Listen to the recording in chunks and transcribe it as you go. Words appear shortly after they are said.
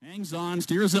Hangs on,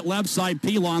 steers it left side.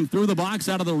 Pilon through the box,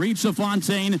 out of the reach of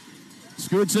Fontaine.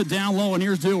 Scoots it down low, and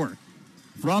here's Dewar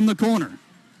from the corner.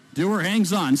 Dewar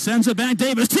hangs on, sends it back.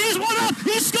 Davis tees one up.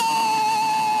 He scores!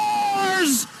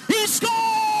 He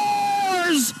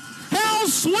scores! How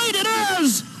sweet it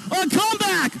is! A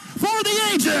comeback for the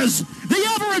ages. The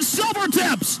Everett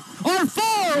Silvertips are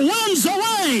 4 wins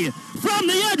away from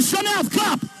the Ed Chynoweth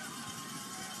Cup.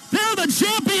 They're the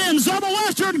champions of the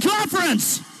Western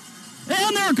Conference.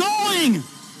 And they're going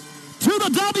to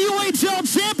the WHL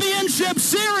Championship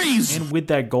Series. And with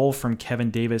that goal from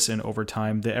Kevin Davis in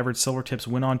overtime, the Everett Silvertips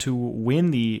went on to win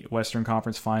the Western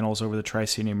Conference Finals over the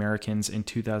Tri-City Americans in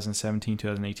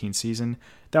 2017-2018 season.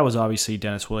 That was obviously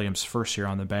Dennis Williams' first year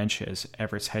on the bench as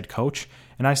Everett's head coach.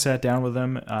 And I sat down with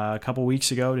him a couple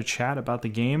weeks ago to chat about the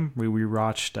game. We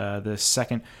rewatched the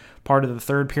second part of the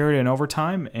third period in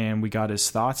overtime, and we got his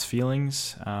thoughts,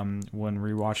 feelings when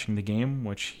rewatching the game,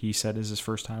 which he said is his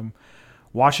first time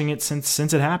watching it since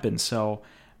it happened. So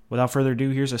without further ado,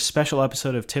 here's a special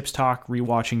episode of Tips Talk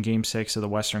rewatching Game 6 of the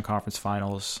Western Conference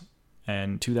Finals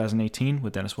in 2018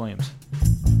 with Dennis Williams.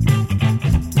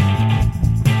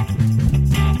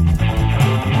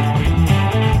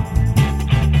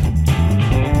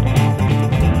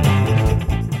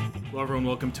 Hello everyone,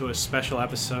 welcome to a special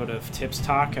episode of Tips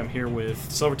Talk. I'm here with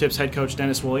Silvertips head coach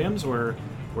Dennis Williams. We're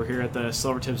here at the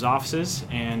Silvertips offices,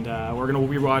 and we're going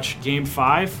to rewatch Game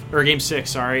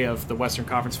 6 of the Western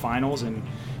Conference Finals in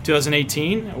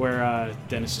 2018, where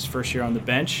Dennis is first year on the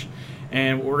bench.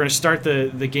 And we're going to start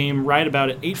the game right about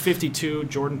at 8:52.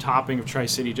 Jordan Topping of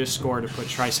Tri-City just scored to put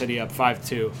Tri-City up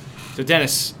 5-2. So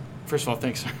Dennis, first of all,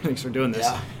 thanks for doing this.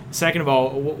 Yeah. Second of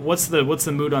all, what's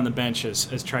the mood on the bench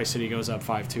as Tri-City goes up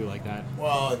 5-2 like that?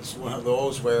 Well, it's one of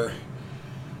those where,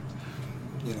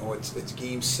 it's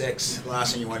Game 6. The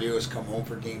last thing you want to do is come home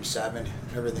for Game 7.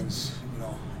 Everything's,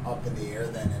 up in the air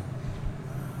then. And,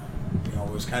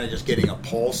 it was kind of just getting a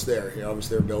pulse there.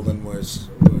 Obviously their building was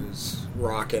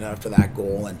rocking after that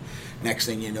goal. And next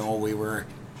thing you know, we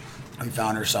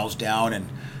found ourselves down. And,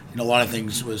 a lot of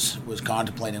things was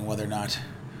contemplating whether or not,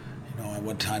 at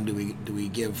what time do we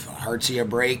give Hartsey a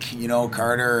break,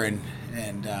 Carter. And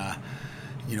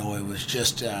it was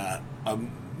just a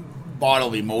bottle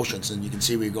of emotions, and you can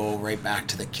see we go right back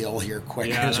to the kill here quick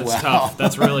as well. Yeah, that's tough.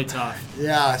 That's really tough.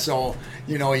 Yeah, so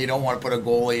you don't want to put a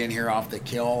goalie in here off the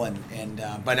kill,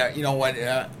 but you know what?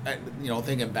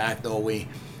 Thinking back though, we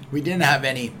didn't have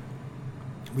any.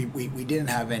 We didn't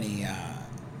have any.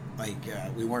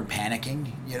 We weren't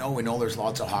panicking. We know there's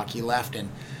lots of hockey left,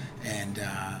 and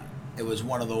it was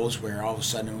one of those where all of a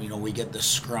sudden we get the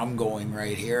scrum going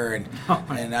right here, and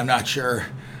I'm not sure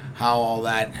how all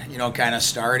that kind of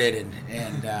started,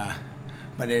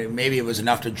 but maybe it was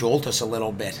enough to jolt us a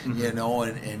little bit,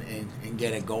 and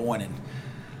get it going.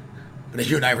 But as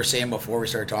you and I were saying before we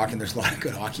started talking, there's a lot of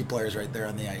good hockey players right there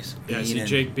on the ice. Yeah, I see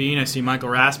Jake Bean, I see Michael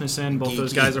Rasmussen. Both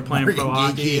those guys are playing pro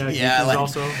hockey.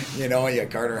 Also. You got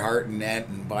Carter Hart and Net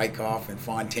and Bykoff and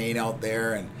Fontaine out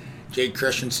there, and Jake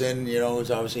Christensen,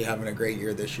 is obviously having a great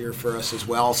year this year for us as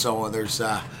well. So there's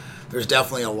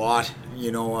definitely a lot,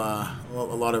 a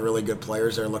lot of really good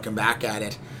players there looking back at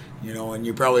it, and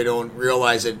you probably don't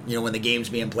realize it, when the game's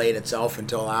being played itself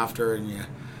until after, and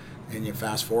you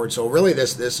fast forward. So really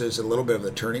this is a little bit of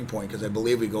a turning point, because I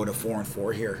believe we go to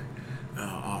 4-4 here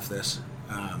off this.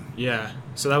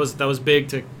 So that was big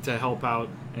to help out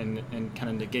and kind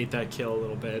of negate that kill a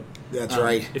little bit. That's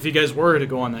right. If you guys were to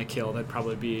go on that kill, that'd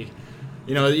probably be,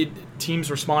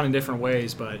 teams respond in different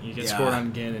ways, but you get scored on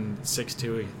again in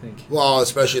 6-2, I think. Well,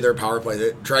 especially their power play.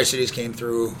 The Tri-Cities came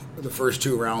through the first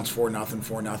 2 rounds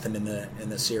 4-0 in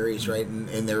the series, right?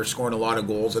 And they were scoring a lot of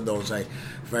goals in those.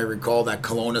 If I recall, that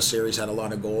Kelowna series had a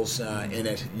lot of goals in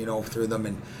it, through them.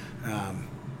 And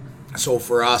so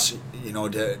for us,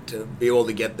 to be able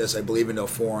to get this, I believe, into a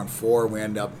 4-on-4, we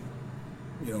end up,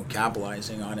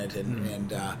 capitalizing on it,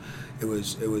 and it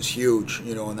was huge,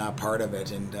 in that part of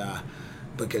it, and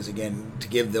because again, to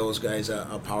give those guys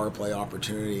a power play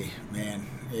opportunity, man,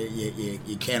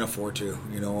 you can't afford to,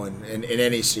 in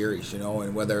any series,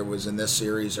 and whether it was in this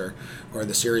series or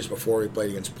the series before we played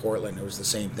against Portland, it was the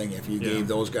same thing. If you gave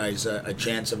those guys a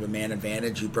chance of a man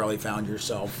advantage, you probably found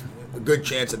yourself a good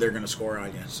chance that they're going to score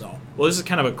on you. So, well, this is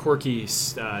kind of a quirky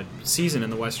season in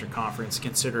the Western Conference,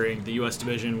 considering the U.S.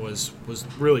 division was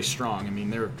really strong. I mean,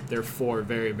 they're 4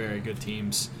 very, very good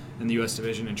teams in the U.S.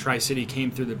 division, and Tri-City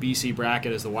came through the BC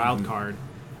bracket as the wild card.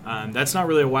 That's not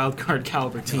really a wild card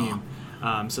caliber team.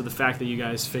 So the fact that you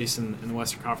guys face in the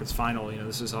Western Conference Final,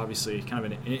 this is obviously kind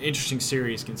of an interesting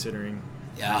series, considering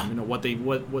Yeah. What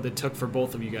it took for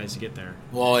both of you guys to get there.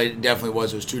 Well, it definitely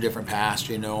was. It was 2 different paths,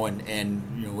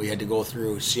 and we had to go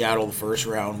through Seattle the first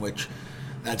round, which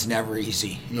that's never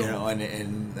easy,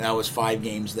 and that was 5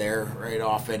 games there right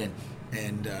off it,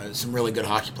 and some really good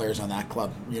hockey players on that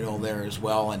club, there as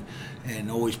well,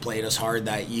 and always played us hard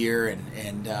that year,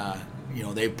 and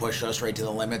they pushed us right to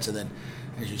the limits, and then,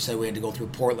 as you said, we had to go through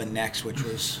Portland next, which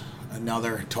was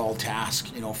another tall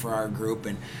task, for our group,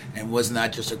 and wasn't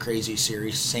that just a crazy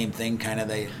series? Same thing, kind of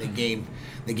the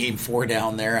game 4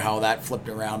 down there, how that flipped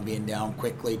around, being down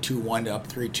quickly 2-1 to up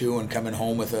 3-2, and coming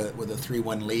home with a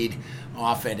 3-1 lead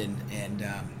off it,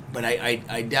 but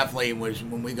I definitely was,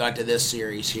 when we got to this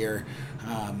series here,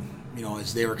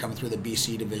 as they were coming through the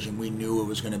BC division, we knew it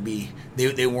was going to be,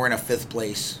 they weren't a 5th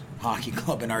place hockey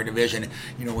club in our division.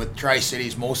 With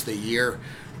Tri-Cities most of the year,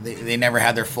 they never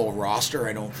had their full roster,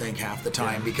 I don't think, half the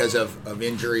time, because of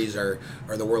injuries or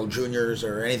the World Juniors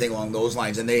or anything along those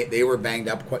lines. And they were banged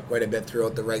up quite a bit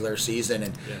throughout the regular season.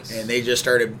 And they just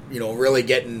started, really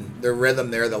getting their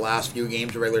rhythm there the last few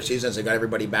games of regular season as they got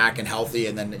everybody back and healthy.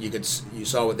 And then you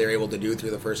saw what they were able to do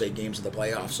through the first 8 games of the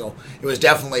playoffs. So it was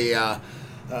definitely a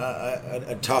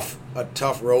tough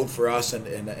road for us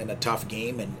and a tough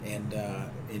game. And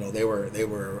they were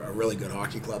a really good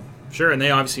hockey club. Sure, and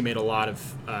they obviously made a lot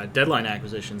of deadline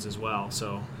acquisitions as well.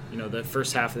 So, the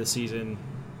first half of the season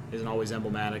isn't always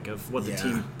emblematic of what the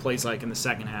team plays like in the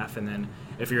second half. And then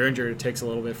if you're injured, it takes a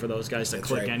little bit for those guys to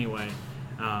click anyway.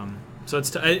 So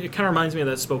it kind of reminds me of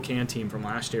that Spokane team from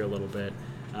last year a little bit.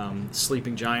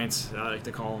 Sleeping Giants, I like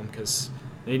to call them, because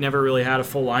they never really had a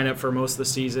full lineup for most of the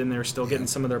season. They were still getting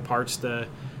some of their parts to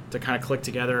kind of click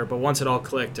together. But once it all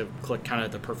clicked, it clicked kind of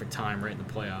at the perfect time right in the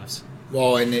playoffs.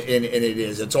 Well, and it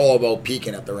is. It's all about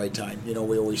peaking at the right time. We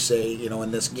always say,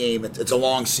 in this game, it's a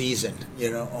long season,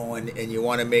 and you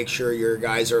want to make sure your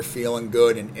guys are feeling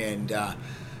good and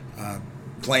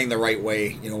playing the right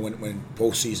way, when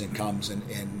postseason comes.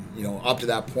 And up to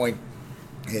that point,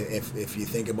 if you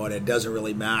think about it, it doesn't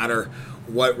really matter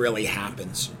what really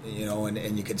happens,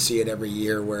 and you can see it every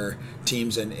year where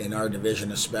teams in our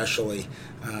division especially,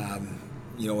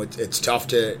 it's tough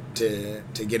to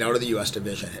get out of the U.S.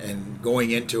 division, and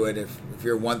going into it, if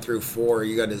you're 1 through 4,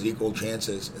 you got as equal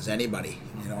chances as anybody,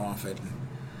 off it.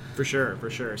 For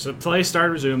sure. So play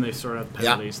started, resume. They sort out the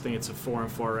penalties. I think it's a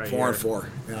 4-4 right 4-4.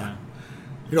 Yeah.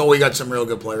 We got some real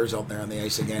good players out there on the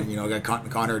ice again. We got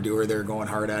Connor Dewar there going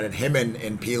hard at it. Him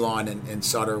and Pilon and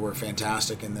Sutter were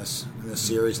fantastic in this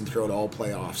series and throughout all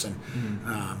playoffs. And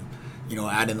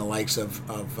add in the likes of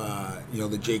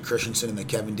the Jay Christensen and the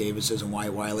Kevin Davises and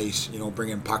Wyatt Wileys,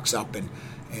 bringing pucks up and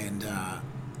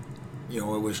it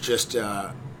was just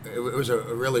it was a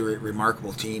really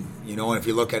remarkable team, and if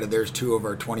you look at it, there's 2 of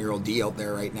our 20-year-old D out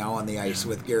there right now on the ice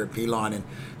with Garrett Pilon, and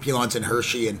Pilon's in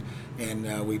Hershey,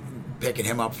 and we picking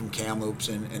him up from Kamloops,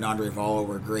 and Andre Vallo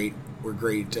were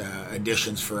great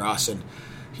additions for us, and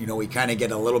we kind of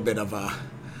get a little bit of a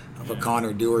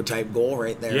Connor Dewar type goal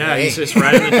right there. Yeah, he's just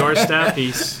right at the doorstep.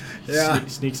 He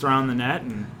sneaks around the net,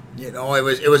 and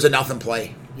it was a nothing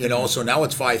play. So now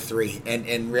it's 5-3,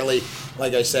 and really,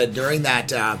 like I said, during that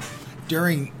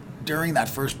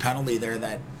first penalty there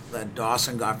that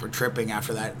Dawson got for tripping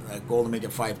after that goal to make it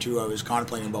 5-2, I was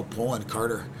contemplating about pulling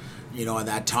Carter, at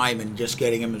that time, and just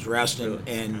getting him his rest, and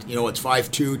it's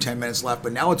 5-2, 10 minutes left,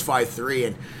 but now it's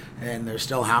 5-3, and there's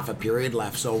still half a period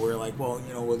left, so we're like, well,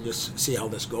 we'll just see how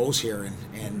this goes here,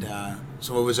 and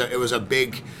so it was a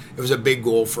big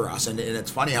goal for us, and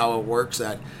it's funny how it works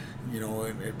that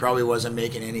it probably wasn't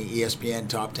making any ESPN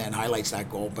top 10 highlights, that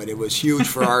goal, but it was huge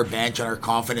for our bench and our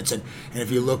confidence, and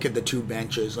if you look at the 2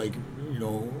 benches, like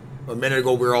a minute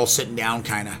ago we were all sitting down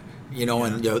kind of,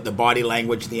 and the body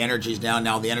language, the energy's down,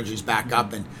 now the energy's back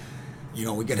up, and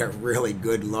we get a really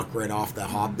good look right off the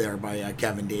hop there by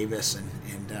Kevin Davis, and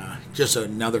just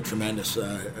another tremendous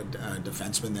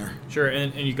defenseman there. Sure,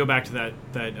 and you go back to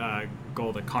that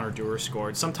goal that Connor Dewar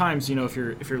scored. Sometimes, if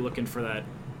you're looking for that,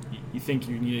 you think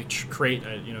you need to create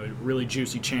a really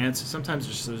juicy chance. Sometimes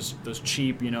just those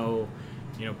cheap,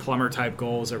 plumber type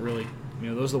goals that really,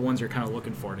 those are the ones you're kind of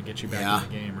looking for to get you back in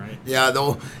the game, right? Yeah,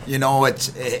 though,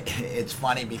 it's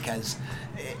funny because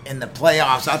in the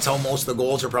playoffs, that's how most of the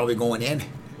goals are probably going in.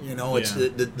 It's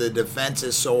the defense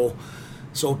is so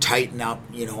tighten up,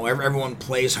 everyone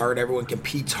plays hard, everyone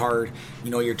competes hard,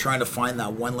 you're trying to find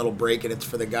that one little break, and it's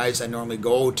for the guys that normally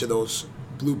go to those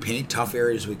blue paint tough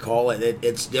areas, we call it.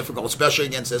 It's difficult, especially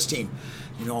against this team.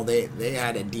 They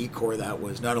had a D-core that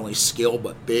was not only skilled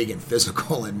but big and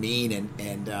physical and mean,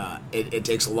 and it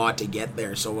takes a lot to get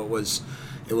there. So it was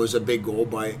a big goal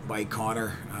by Connor,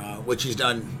 which he's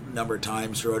done a number of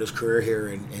times throughout his career here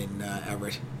in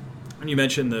Everett. And you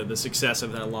mentioned the success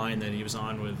of that line that he was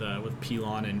on with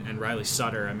Pilon and Riley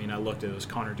Sutter. I mean, I looked at it was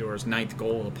Connor Duer's 9th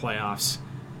goal of the playoffs.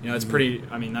 It's pretty.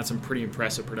 I mean, that's some pretty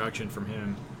impressive production from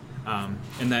him.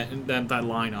 And that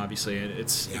line, obviously,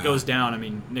 it goes down. I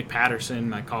mean, Nick Patterson,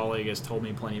 my colleague, has told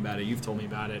me plenty about it. You've told me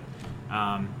about it.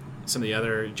 Some of the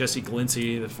other, Jesse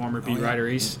Glincy, the former beat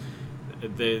writer,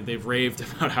 they've raved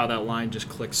about how that line just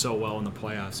clicked so well in the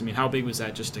playoffs. I mean, how big was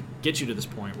that just to get you to this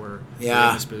point where you're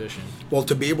in this position? Well,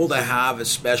 to be able to have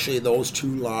especially those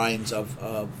two lines of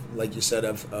like you said,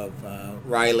 of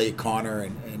Riley, Connor,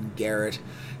 and Garrett,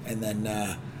 and then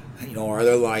our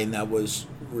other line that was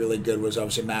really good was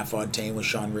obviously Matt Fontaine with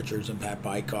Sean Richards and Pat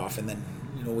Bykoff, and then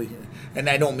and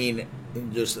I don't mean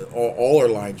just all our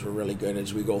lines were really good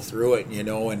as we go through it, and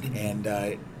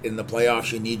in the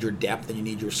playoffs you need your depth and you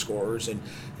need your scorers and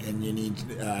you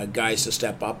need guys to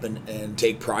step up and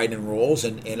take pride in roles,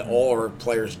 and all our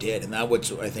players did, and that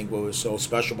was I think what was so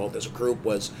special about this group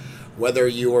was whether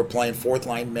you were playing fourth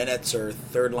line minutes or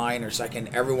third line or second,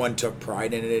 everyone took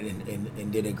pride in it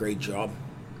and did a great job.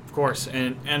 Of course,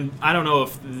 and I don't know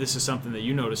if this is something that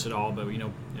you notice at all, but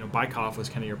Bykoff was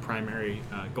kind of your primary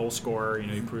goal scorer.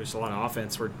 He produced a lot of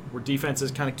offense. Were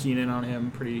defenses kind of keen in on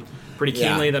him pretty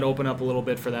keenly? That opened up a little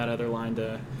bit for that other line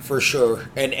to. For sure,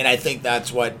 and I think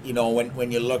that's what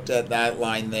when you looked at that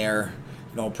line there,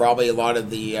 probably a lot of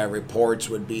the reports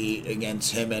would be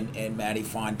against him and Matty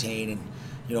Fontaine,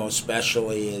 and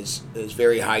especially is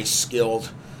very high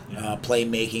skilled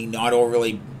playmaking, not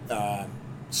overly.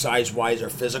 Size-wise or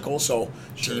physical, so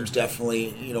teams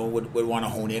definitely would want to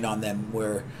hone in on them,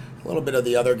 where a little bit of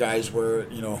the other guys were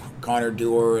Connor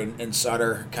Duer and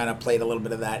Sutter kind of played a little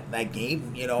bit of that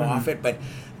game off it, but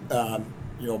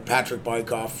Patrick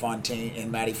Bykoff, Fontaine,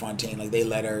 and Matty Fontaine, like they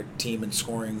led our team in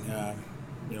scoring.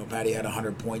 Patty had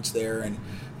 100 points there,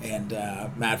 and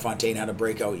Matt Fontaine had a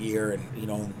breakout year,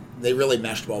 and they really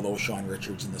meshed well, those Sean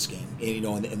Richards in this game.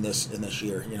 In this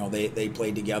year, they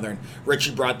played together, and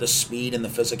Richie brought the speed and the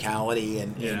physicality,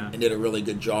 and did a really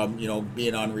good job,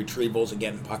 being on retrievals and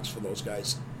getting pucks for those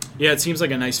guys. Yeah, it seems like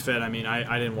a nice fit. I mean,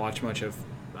 I didn't watch much of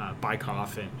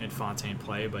Bykoff and Fontaine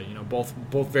play, but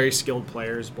both very skilled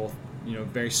players, both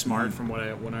very smart from what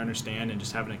I understand, and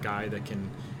just having a guy that can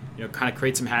kind of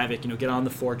create some havoc, get on the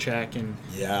forecheck and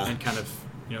kind of.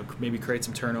 Maybe create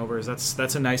some turnovers.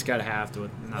 That's a nice guy to have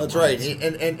to. That's right.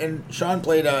 And Sean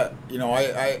played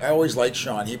I always liked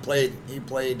Sean. He played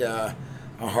a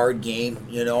hard game.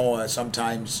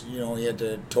 Sometimes he had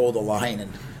to toe the line,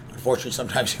 and unfortunately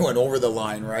sometimes he went over the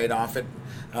line right off it.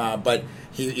 But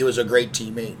he was a great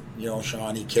teammate.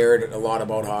 Sean. He cared a lot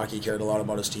about hockey. Cared a lot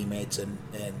about his teammates, and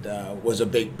was a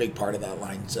big part of that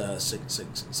line's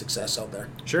success out there.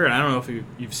 Sure. And I don't know if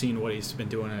you've seen what he's been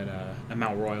doing at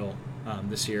Mount Royal.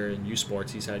 This year in U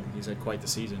Sports, he's had quite the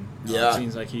season. Yeah, it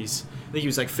seems like I think he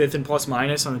was like 5th in plus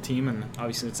minus on the team, and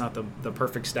obviously it's not the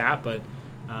perfect stat, but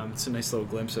it's a nice little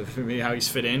glimpse of maybe how he's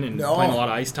fit in and playing a lot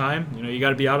of ice time. You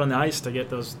got to be out on the ice to get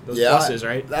those pluses,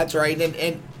 right? That's right.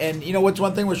 And what's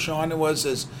one thing with Sean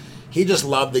is he just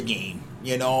loved the game.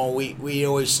 We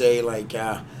always say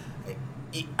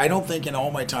I don't think in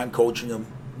all my time coaching him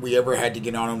we ever had to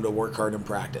get on him to work hard in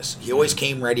practice. He always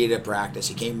came ready to practice.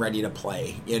 He came ready to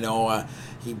play.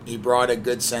 He brought a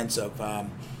good sense of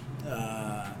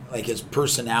his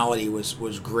personality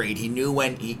was great. He knew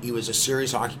when he was a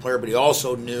serious hockey player, but he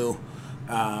also knew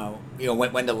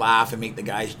when to laugh and make the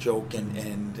guys joke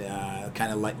and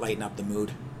kind of lighten up the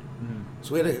mood.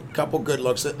 So we had a couple good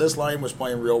looks. This line was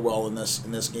playing real well in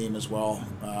this game as well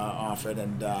off it,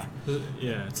 and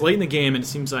it's late in the game, and it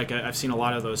seems like I've seen a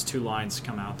lot of those two lines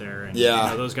come out there, and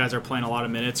those guys are playing a lot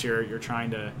of minutes. You're trying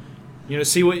to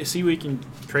see what you can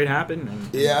create happen,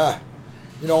 and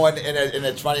and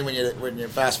it's funny when you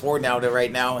fast forward now to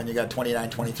right now, and you got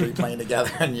 29-23 playing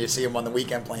together, and you see them on the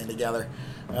weekend playing together.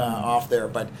 Off there,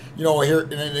 but here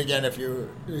and then again,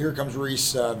 here comes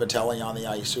Reese Vitelli on the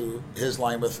ice, who his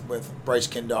line with Bryce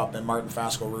Kindop and Martin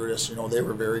Fasco-Rudis, they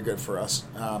were very good for us.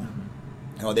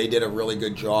 They did a really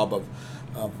good job of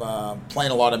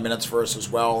playing a lot of minutes for us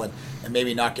as well, and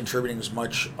maybe not contributing as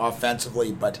much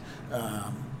offensively, but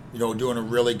doing a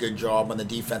really good job on the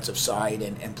defensive side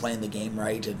and playing the game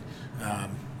right. And I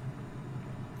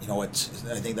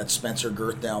think that's Spencer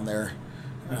Girth down there.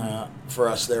 For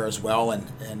us there as well,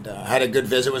 and had a good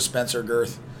visit with Spencer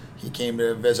Girth. He came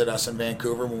to visit us in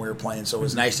Vancouver when we were playing, so it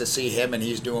was nice to see him, and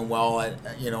he's doing well at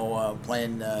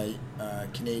playing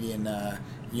Canadian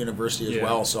University as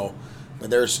well. So, but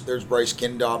there's Bryce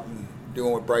Kindop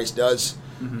doing what Bryce does.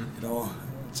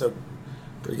 It's a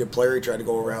pretty good player. He tried to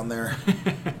go around there.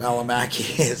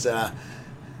 Valimaki is.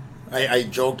 I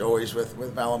joked always with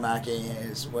Valimaki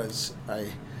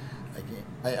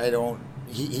Like I don't.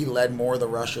 He led more of the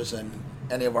rushes than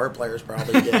any of our players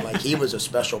probably did. Like he was a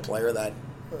special player. That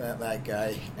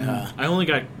guy. I only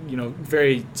got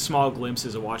very small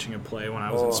glimpses of watching him play when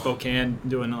I was in Spokane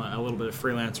doing a little bit of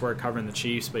freelance work covering the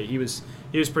Chiefs. But he was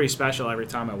pretty special every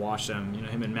time I watched him.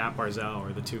 Him and Matt Barzell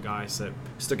are the two guys that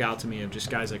stuck out to me of just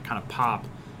guys that kind of pop.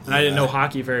 And I didn't know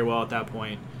hockey very well at that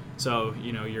point, so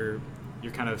you're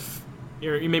kind of.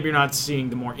 Maybe you're not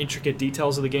seeing the more intricate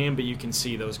details of the game, but you can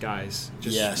see those guys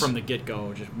just from the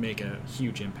get-go just make a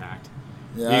huge impact.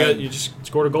 Yeah. You just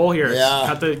scored a goal here.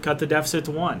 Yeah. Cut the deficit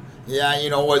to 1. Yeah,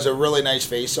 it was a really nice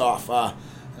face-off,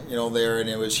 there, and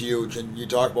it was huge. And you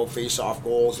talk about face-off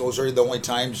goals. Those are the only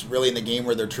times really in the game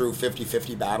where they're true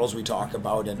 50-50 battles we talk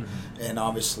about. And, and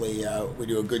obviously we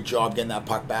do a good job getting that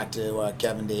puck back to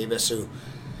Kevin Davis, who –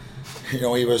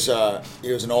 he was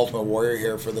an ultimate warrior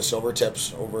here for the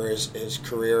Silvertips over his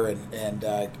career, and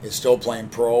is still playing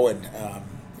pro, and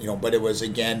but it was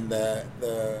again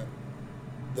the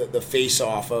face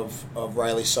off of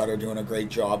Riley Sutter doing a great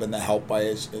job, and the help by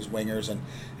his wingers, and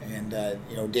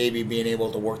Davey being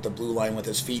able to work the blue line with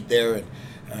his feet there,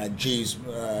 and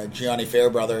Gianni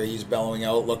Fairbrother, he's bellowing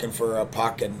out looking for a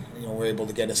puck, and we're able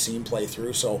to get a seam play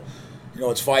through. So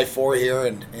it's 5-4 here,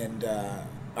 and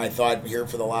I thought here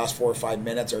for the last 4 or 5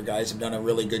 minutes, our guys have done a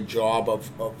really good job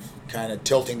of kind of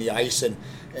tilting the ice and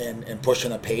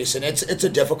pushing the pace. And it's a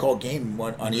difficult game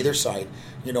on either side.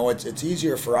 It's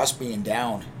easier for us being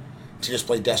down to just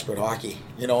play desperate hockey.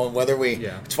 Whether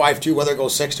it's 5-2, whether it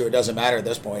goes 6-2, it doesn't matter at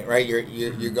this point, right?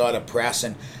 You got to press,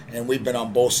 and we've been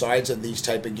on both sides of these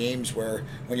type of games where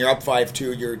when you're up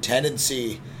 5-2, your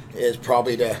tendency is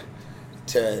probably to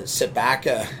sit back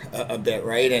a bit,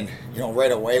 right? And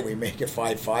right away we make it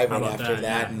 5-5 right after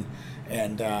that, yeah.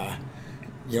 and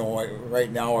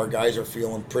right now our guys are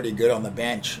feeling pretty good on the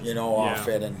bench, off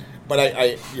it. But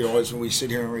I as we sit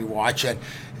here and rewatch it,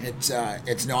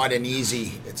 it's not an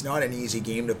easy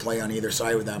game to play on either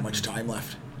side with that much time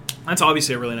left. That's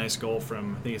obviously a really nice goal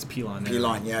from, I think it's Pilon.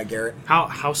 Pilon, yeah, Garrett.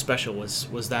 How special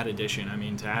was that addition? I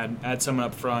mean, to add someone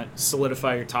up front,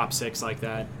 solidify your top 6 like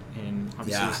that, and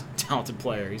obviously he's a talented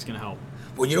player. He's going to help.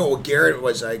 Well, what Garrett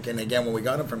was like, and again, when we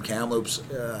got him from Kamloops,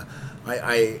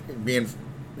 I being,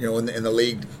 in the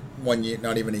league 1 year,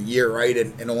 not even a year, right,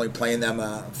 and only playing them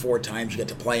 4 times you get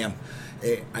to play them,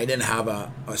 I didn't have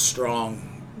a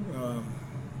strong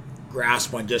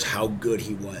grasp on just how good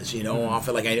he was, off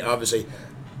it. Like,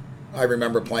 I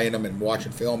remember playing him and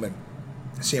watching film and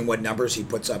seeing what numbers he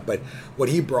puts up, but what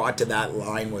he brought to that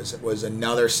line was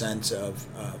another sense of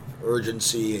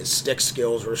urgency. His stick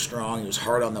skills were strong. He was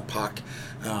hard on the puck,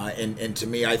 and to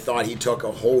me, I thought he took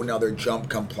a whole nother jump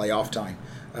come playoff time.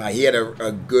 He had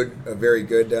a very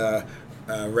good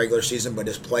regular season, but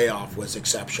his playoff was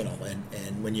exceptional.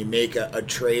 And when you make a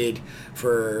trade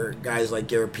for guys like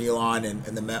Garrett Pilon and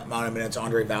the amount of minutes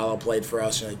Andre Vallo played for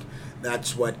us,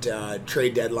 that's what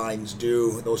trade deadlines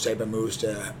do. Those type of moves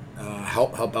to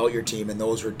help out your team, and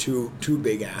those were two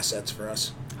big assets for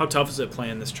us. How tough is it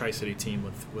playing this Tri-City team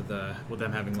with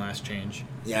them having last change?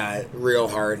 Yeah, real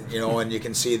hard, and you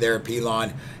can see there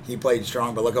Pilon, he played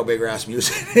strong, but look how big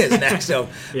Rasmussen is next to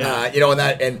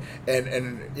him.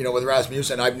 And with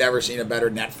Rasmussen, I've never seen a better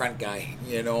net front guy,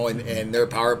 and their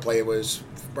power play was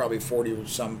probably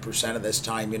 40% of this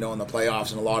time, in the playoffs,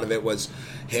 and a lot of it was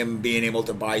him being able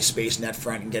to buy space net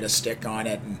front and get a stick on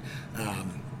it, and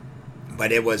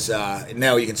but it was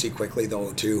now you can see quickly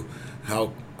though too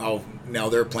how now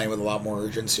they're playing with a lot more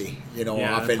urgency,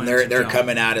 often they're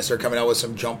coming at us, they're coming out with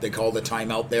some jump, they called the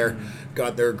timeout there,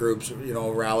 got their groups,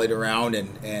 rallied around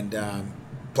and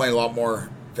playing a lot more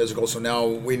physical. So now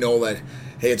we know that,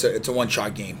 hey, it's a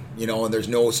one-shot game, and there's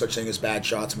no such thing as bad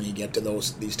shots when you get to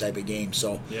these type of games.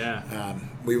 So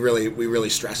we really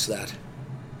stress that.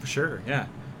 For sure, yeah.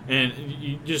 And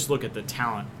you just look at the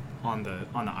talent on the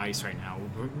ice right now.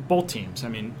 Both teams. I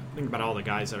mean, think about all the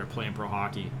guys that are playing pro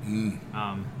hockey.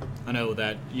 I know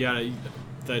that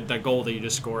that goal that you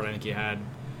just scored. I think you had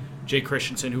Jay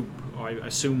Christensen, who I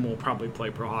assume will probably play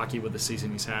pro hockey with the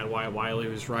season he's had. Wyatt Wiley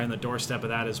was right on the doorstep of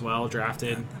that as well.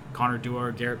 Drafted Connor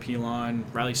Dewar, Garrett Pilon,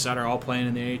 Riley Sutter, all playing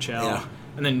in the AHL. Yeah.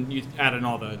 And then you add in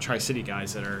all the Tri-City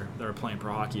guys that are playing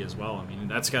pro hockey as well. I mean,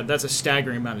 that's a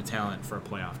staggering amount of talent for a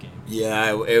playoff game.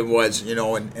 Yeah, it was,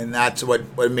 and that's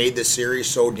what made the series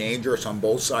so dangerous on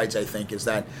both sides, I think, is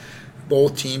that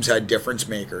both teams had difference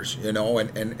makers,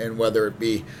 and whether it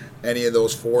be any of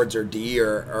those forwards or D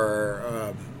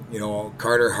or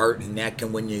Carter, Hart, and Neck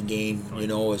can win you a game,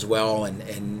 as well.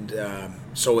 And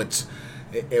so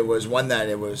it was one that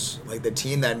it was like the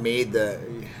team that made the,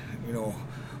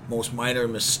 most minor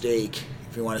mistake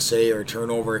if you want to say, or a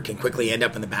turnover, it can quickly end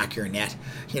up in the back of your net.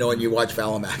 You know, when you watch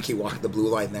Valimaki walk the blue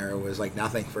line there, it was like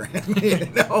nothing for him. You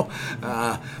know,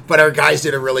 but our guys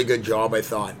did a really good job, I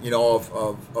thought. You know,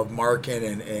 of marking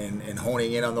and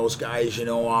honing in on those guys. You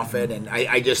know, off it, and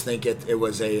I just think it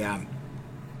was a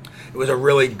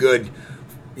really good,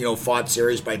 you know, fought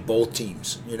series by both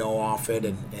teams. You know, off it,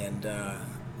 and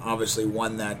obviously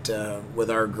one that with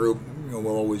our group, you know,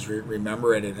 we'll always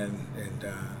remember it,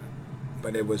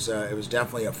 but it was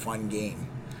definitely a fun game.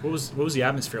 What was the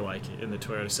atmosphere like in the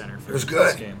Toyota Center for it was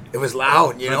this good. game? It was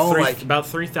loud, you know, like about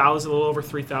 3,000, a little over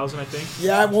 3,000, I think.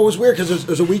 Yeah, well, it was weird because it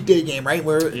was a weekday game, right?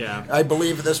 Where I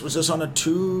believe this was on a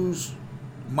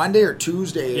Monday or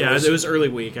Tuesday. Yeah, it was early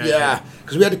week. Yeah,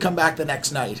 because we had to come back the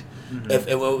next night if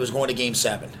it was going to Game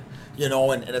 7. You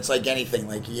know, and it's like anything.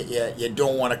 Like, you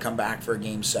don't want to come back for a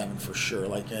Game 7 for sure.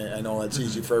 Like, I know it's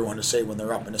easy for everyone to say when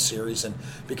they're up in a series, and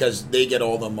because they get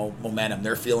all the momentum.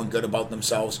 They're feeling good about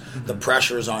themselves. The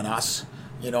pressure's on us,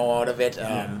 you know, out of it.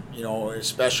 You know,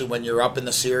 especially when you're up in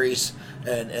the series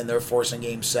and they're forcing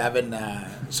Game 7.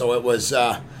 So it was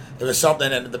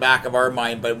something in the back of our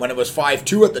mind. But when it was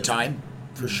 5-2 at the time,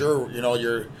 for sure, you know,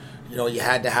 you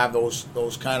had to have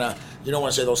those kind of, you don't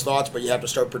want to say those thoughts, but you have to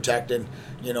start protecting.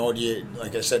 You know,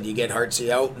 like I said, you get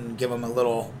Hartsey out and give him a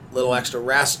little extra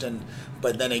rest,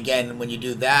 but then again, when you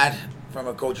do that from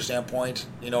a coach's standpoint,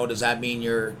 you know, does that mean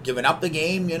you're giving up the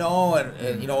game? You know,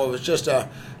 and you know, it was just a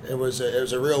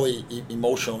really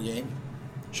emotional game.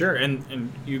 Sure,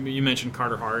 and you mentioned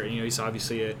Carter Hart, and you know, he's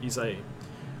obviously he's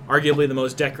arguably the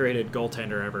most decorated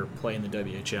goaltender ever play in the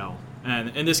WHL.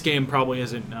 And this game probably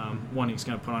isn't one he's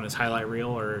going to put on his highlight reel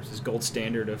or his gold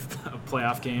standard of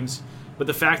playoff games. But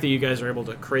the fact that you guys are able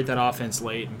to create that offense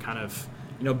late and kind of,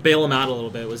 you know, bail them out a little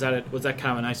bit, was that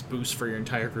kind of a nice boost for your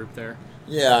entire group there?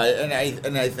 Yeah,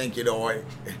 and I think, you know,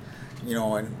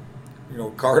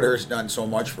 Carter's done so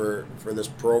much for this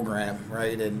program,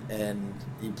 right? And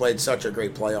he played such a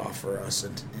great playoff for us.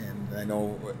 And I know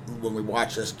when we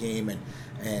watch this game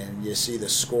and you see the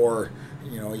score,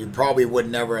 you know, you probably would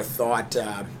never have thought.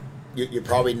 You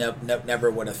probably never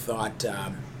would have thought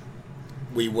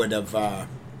we would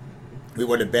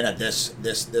have been at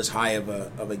this high of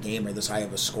a game or this high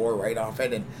of a score right off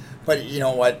it. But you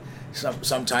know what?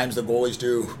 Sometimes the goalies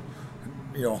do.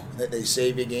 You know, they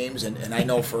save you games, and I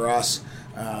know for us,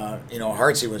 you know,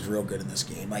 Hartsey was real good in this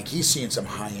game. Like, he's seen some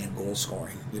high-end goal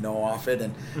scoring, you know, off it,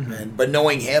 and but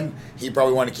knowing him, he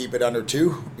probably want to keep it under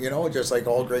 2, you know, just like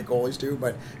all great goalies do.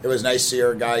 But it was nice to see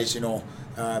our guys, you know,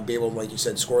 be able to, like you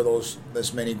said, score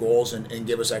this many goals and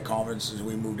give us that confidence as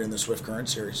we moved in the Swift Current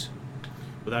series.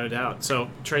 Without a doubt. So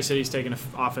Tri-City's taking an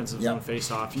offensive zone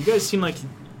face-off. You guys seem like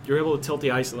you're able to tilt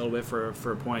the ice a little bit for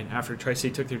a point after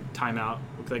Tri-City took their timeout.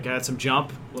 Looked like I had some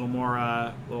jump, a little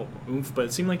more, little oomph, but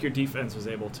it seemed like your defense was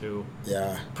able to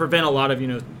prevent a lot of you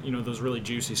know those really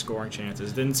juicy scoring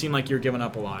chances. Didn't seem like you were giving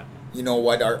up a lot. You know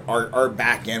what? Our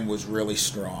back end was really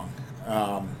strong.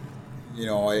 You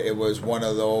know, it was one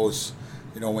of those.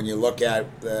 You know, when you look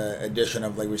at the addition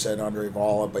of, like we said, Andre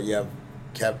Vala, but you have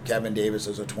Kevin Davis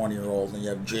as a 20-year-old, and you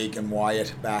have Jake and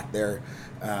Wyatt back there.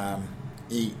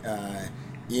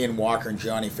 Ian Walker and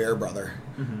Johnny Fairbrother.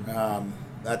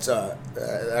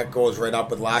 That goes right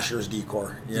up with last year's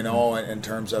decor, you know, in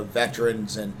terms of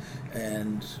veterans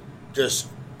and just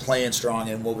playing strong.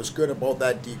 And what was good about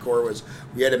that decor was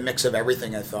we had a mix of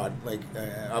everything, I thought. Like,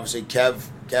 obviously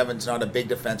Kevin's not a big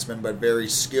defenseman, but very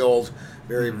skilled,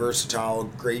 very versatile,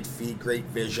 great feet, great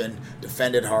vision,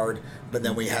 defended hard. But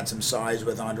then we had some size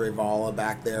with Andre Vala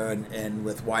back there, and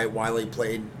with Wyatt Wiley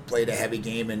played a heavy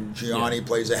game, and Gianni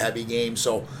plays a heavy game.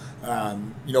 So,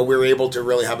 you know, we were able to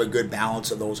really have a good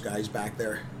balance of those guys back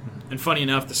there. And funny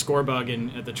enough, the score bug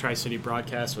at the Tri-City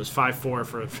broadcast was 5-4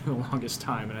 for the longest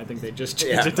time, and I think they just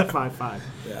changed it to 5-5.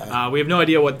 Yeah. We have no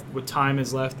idea what time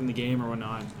is left in the game or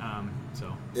whatnot.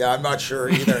 Yeah, I'm not sure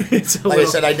either. I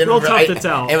said, I didn't. Tough to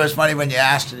tell. It was funny when you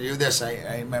asked to do this.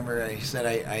 I remember I said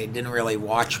I didn't really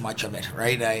watch much of it.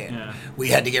 Right? We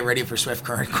had to get ready for Swift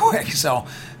Current quick, so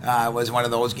it was one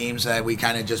of those games that we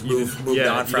kind of just moved on from.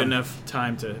 You didn't have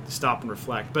time to stop and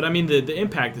reflect. But I mean, the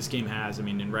impact this game has. I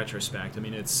mean, in retrospect, I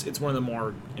mean, it's one of the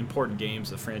more important games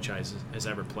the franchise has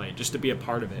ever played. Just to be a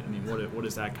part of it. I mean, what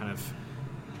is that kind of?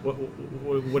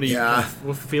 What do you?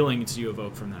 What feelings do you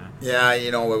evoke from that? Yeah, you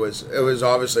know, it was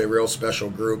obviously a real special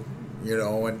group, you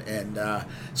know, and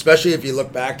especially if you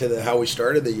look back to how we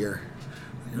started the year,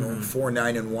 you know,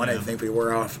 4-9-1. I think we were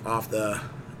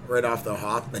right off the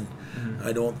hop, and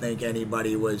I don't think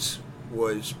anybody was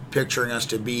picturing us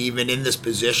to be even in this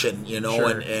position, you know,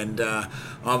 and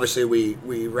obviously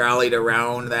we rallied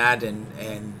around that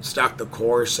and stuck the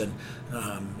course, and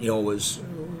you know, it was,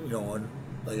 you know,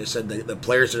 like I said, the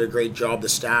players did a great job. The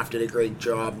staff did a great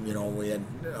job. We had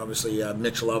obviously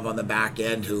Mitch Love on the back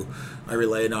end, who I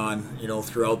relied on,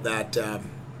 throughout that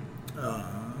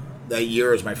that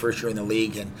year. As my first year in the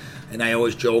league, and I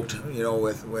always joked,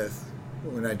 with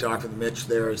when I talked with Mitch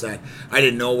there, is that I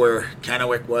didn't know where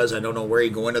Kennewick was. I don't know where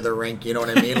he'd go into the rink. You know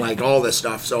what I mean? Like all this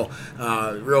stuff. So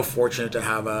real fortunate to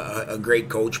have a great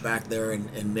coach back there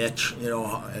in Mitch,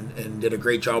 and did a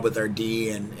great job with our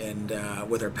D and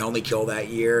with our penalty kill that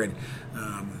year. And,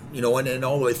 and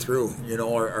all the way through,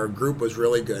 our group was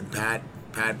really good. Pat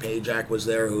Pajak was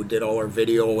there, who did all our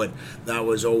video, and that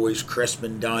was always crisp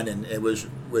and done. And it was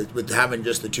with having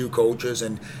just the two coaches,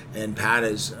 and Pat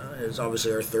is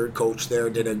obviously our third coach there,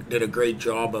 did a great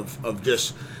job of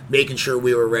just making sure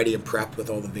we were ready and prepped with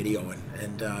all the video.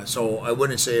 And so I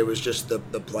wouldn't say it was just the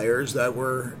players that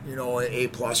were A+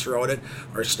 throughout it.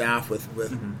 Our staff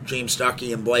with James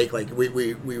Stuckey and Blake, like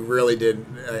we really did.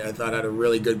 I thought had a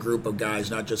really good group of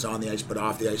guys, not just on the ice but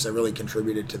off the ice, that really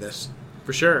contributed to this.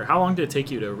 For sure. How long did it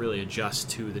take you to really adjust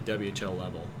to the WHL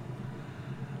level?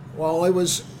 Well, it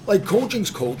was like coaching's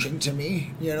coaching to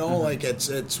me, like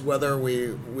it's whether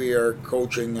we are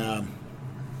coaching, I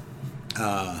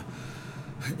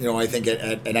think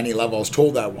at any level. I was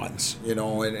told that once, and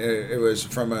it was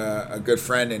from a good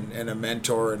friend and a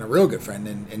mentor and a real good friend,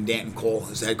 and Danton Cole,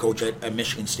 who's the head coach at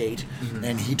Michigan State,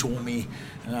 and he told me,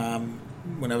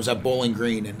 when I was at Bowling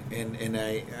Green, and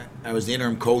I was the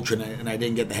interim coach, and I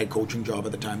didn't get the head coaching job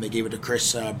at the time. They gave it to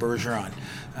Chris Bergeron,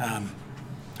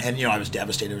 and I was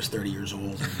devastated. I was 30 years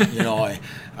old. And,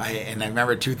 I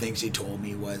remember two things he told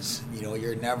me was,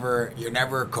 you're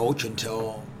never a coach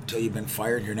until you've been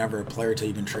fired. You're never a player until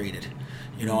you've been traded.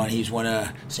 And he's won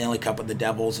a Stanley Cup with the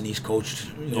Devils, and he's coached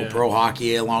pro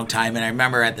hockey a long time. And I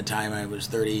remember at the time I was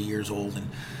 30 years old and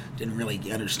didn't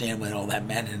really understand what all that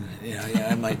meant, and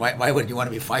I'm like, why would you want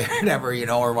to be fired ever,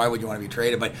 or why would you want to be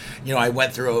traded? But I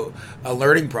went through a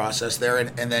learning process there,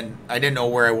 and then I didn't know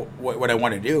what I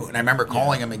wanted to do. And I remember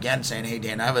calling him again, saying, "Hey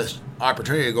Dan, I have an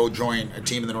opportunity to go join a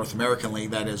team in the North American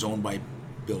League that is owned by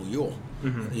Bill Ewell."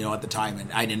 At the time,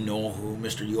 and I didn't know who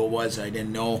Mr. Ewell was. I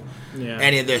didn't know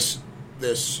any of this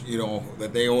that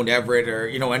they owned Everett or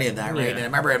any of that, right? And I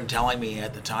remember him telling me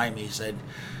at the time, he said,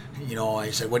 I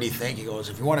said, "What do you think?" He goes,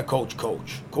 "If you want to coach.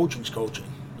 Coaching's coaching.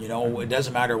 It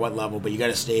doesn't matter what level, but you got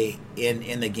to stay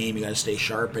in the game. You got to stay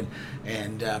sharp."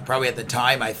 And probably at the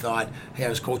time, I thought, hey, I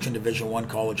was coaching Division I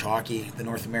college hockey, the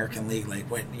North American League. Like,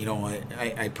 what?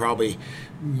 I probably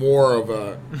more of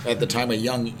at the time, a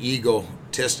young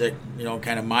egotistic,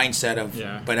 kind of mindset of.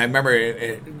 Yeah. But I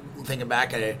remember thinking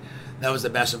back at it. That was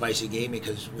the best advice he gave me,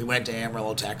 because we went to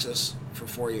Amarillo, Texas for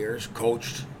 4 years,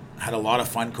 coached. Had a lot of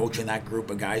fun coaching that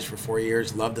group of guys for 4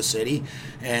 years. Loved the city,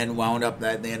 and wound up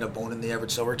that they ended up owning the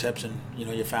Everett Silvertips. And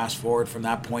you fast forward from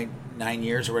that point 9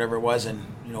 years or whatever it was, and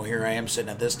here I am sitting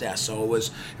at this desk. So it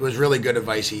was really good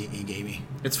advice he gave me.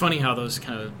 It's funny how those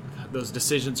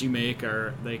decisions you make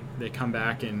they come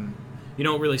back, and you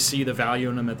don't really see the value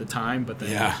in them at the time, but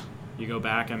then you go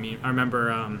back. I mean, I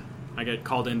remember I get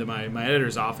called into my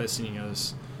editor's office, and he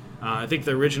goes, I think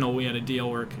the original, we had a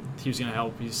deal where he was going to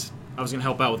help. I was going to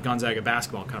help out with Gonzaga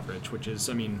basketball coverage, which is,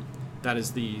 that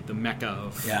is the mecca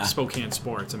of Spokane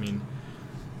sports. I mean,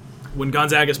 when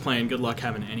Gonzaga's playing, good luck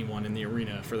having anyone in the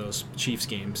arena for those Chiefs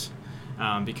games,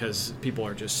 because people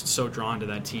are just so drawn to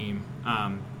that team.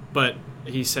 But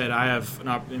he said, I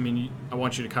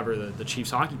want you to cover the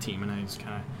Chiefs hockey team. And I was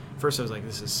first I was like,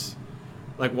 this is,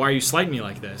 like, why are you slighting me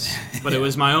like this? But it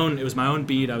was my own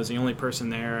beat. I was the only person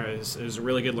there. It was a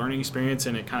really good learning experience,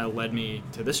 and it kind of led me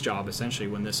to this job, essentially,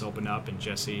 when this opened up, and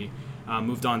Jesse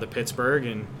moved on to Pittsburgh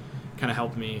and kind of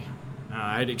helped me.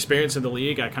 I had experience in the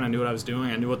league. I kind of knew what I was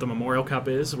doing. I knew what the Memorial Cup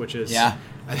is, which is... Yeah,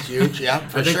 that's huge,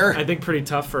 sure. I think pretty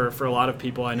tough for a lot of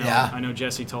people. I know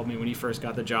Jesse told me when he first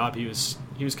got the job, he was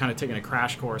kind of taking a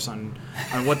crash course on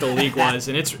what the league was,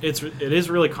 and it is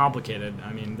really complicated.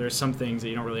 I mean, there's some things that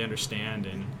you don't really understand,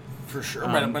 and for sure.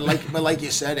 But like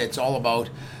you said, it's all about,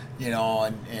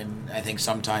 and I think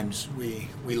sometimes we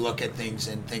look at things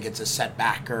and think it's a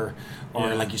setback or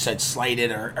like you said,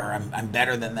 slighted or I'm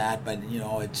better than that. But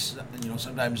it's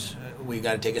sometimes we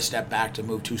got to take a step back to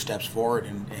move 2 steps forward.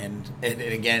 And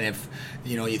again, if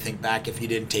you think back, if you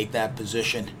didn't take that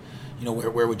position,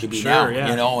 where would you be now?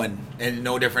 Yeah. And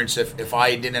no difference if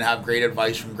I didn't have great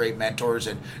advice from great mentors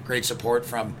and great support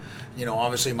from,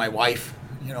 obviously my wife.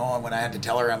 When I had to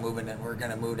tell her we're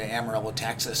going to move to Amarillo,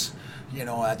 Texas,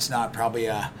 that's not probably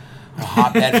a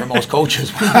hotbed for most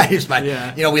coaches' wives. But,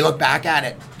 we look back at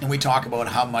it and we talk about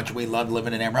how much we love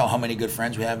living in Amarillo, how many good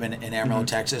friends we have in Amarillo,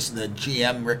 Texas. The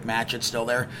GM, Rick Matchett's still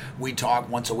there. We talk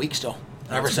once a week still.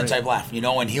 ever since I've left,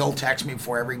 and he'll text me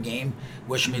before every game,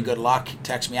 wish me good luck,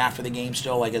 text me after the game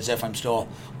still, like as if I'm still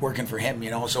working for him,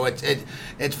 so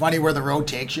it's funny where the road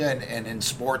takes you, and in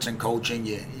sports and coaching,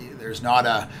 there's not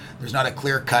a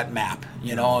clear-cut map,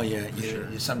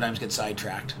 you sometimes get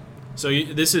sidetracked. So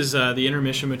this is the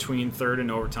intermission between third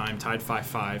and overtime, tied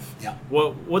 5-5. Yeah.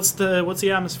 What's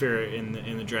the atmosphere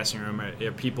in the dressing room?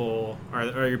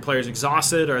 Are your players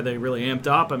exhausted? Are they really amped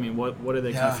up? I mean, what are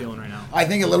they kind of feeling right now? I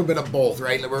think a little bit of both,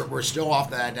 right? We're still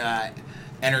off that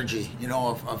energy,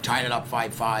 of tying it up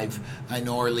 5-5. I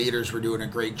know our leaders were doing a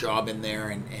great job in there,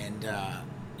 and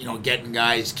getting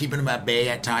guys, keeping them at bay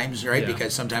at times, right? Yeah.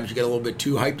 Because sometimes you get a little bit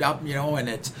too hyped up,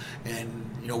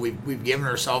 we've given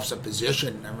ourselves a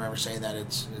position. I remember saying that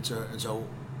it's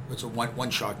a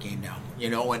one-shot game now,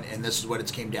 and this is what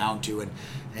it's came down to, and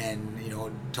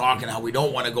talking how we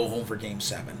don't want to go home for Game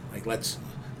 7. Like let's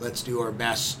do our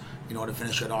best, to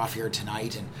finish it off here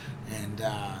tonight, and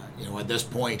at this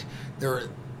point there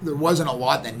wasn't a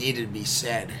lot that needed to be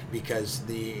said because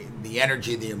the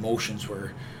energy, the emotions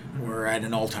were at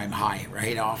an all-time high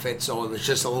right off it. So it was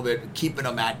just a little bit keeping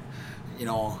them at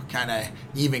kind of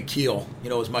even keel,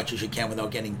 as much as you can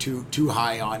without getting too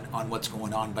high on what's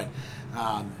going on. But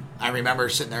I remember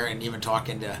sitting there and even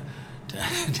talking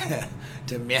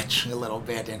to Mitch a little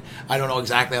bit, and I don't know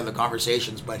exactly how the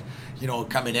conversations, but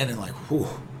coming in and like, whew,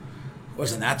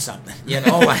 wasn't that something?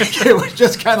 Like it was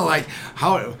just kind of like,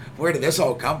 where did this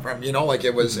all come from? Like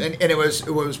it was, and it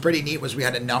was pretty neat. Was we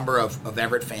had a number of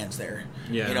Everett fans there,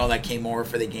 that came over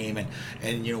for the game,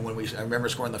 and when I remember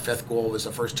scoring the 5th goal was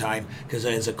the first time, because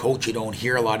as a coach you don't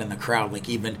hear a lot in the crowd. Like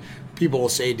even people will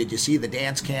say, "Did you see the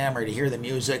dance cam or did you hear the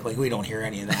music?" Like we don't hear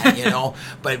any of that,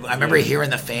 But I remember hearing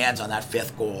the fans on that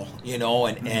 5th goal,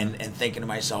 and thinking to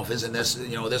myself, "Isn't this,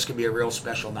 this could be a real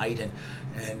special night?" And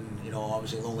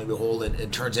obviously, lo and behold,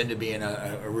 it turns into being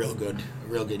a real good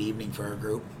evening for our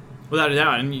group. Without a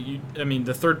doubt, and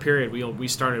the third period we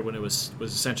started when it was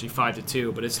essentially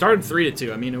 5-2, but it started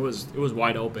 3-2. I mean, it was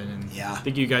wide open, and I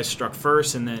think you guys struck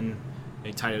first, and then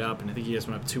they tied it up, and I think you guys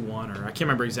went up 2-1, or I can't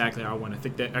remember exactly how it went. I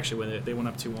think that actually when they went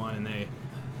up 2-1, and they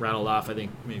rattled off, I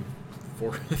think maybe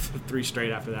 3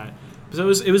 straight after that. So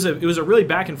it was a really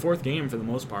back and forth game for the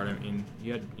most part. I mean,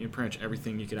 you had pretty much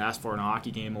everything you could ask for in a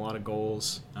hockey game. A lot of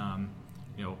goals.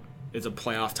 It's a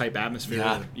playoff type atmosphere.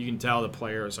 Yeah. You can tell the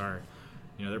players are,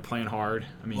 they're playing hard.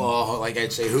 I mean, well, like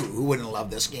I'd say, who wouldn't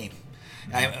love this game?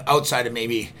 Outside of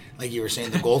maybe, like you were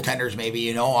saying, the goaltenders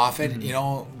maybe, off it,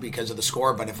 because of the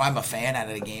score. But if I'm a fan at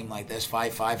a game like this,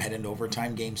 5-5 heading into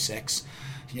overtime, Game 6,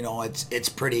 it's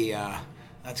pretty.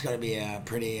 That's got to be a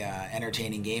pretty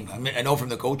entertaining game. I mean, I know from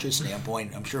the coach's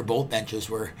standpoint, I'm sure both benches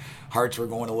hearts were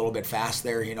going a little bit fast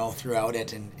there, throughout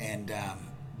it.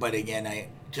 But again,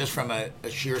 just from a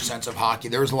sheer sense of hockey,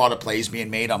 there was a lot of plays being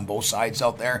made on both sides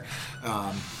out there.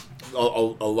 A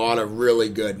lot of really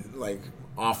good, like,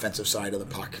 offensive side of the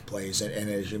puck plays, and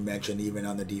as you mentioned, even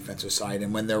on the defensive side.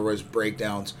 And when there was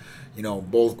breakdowns,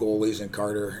 both goalies and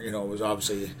Carter, was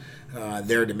obviously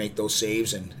there to make those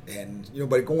saves, and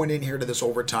but going in here to this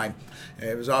overtime,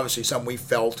 it was obviously something we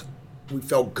felt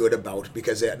good about,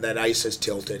 because that ice has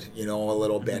tilted, a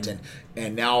little bit,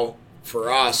 and now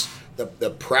for us the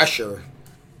pressure,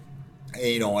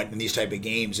 in these type of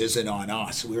games isn't on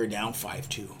us. We were down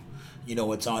 5-2.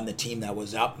 It's on the team that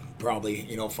was up probably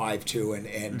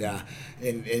 5-2,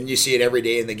 and you see it every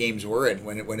day in the games we're in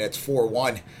when it's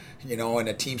 4-1, and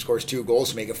a team scores 2 goals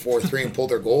to make it 4-3 and pull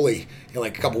their goalie.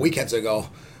 Like a couple weekends ago,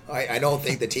 I don't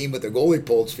think the team with their goalie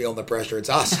pulled is feeling the pressure. It's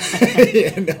us,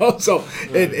 So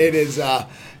it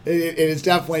is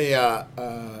definitely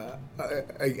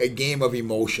a game of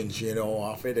emotions,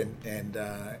 off it, and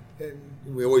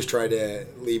we always try to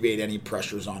alleviate any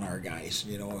pressures on our guys,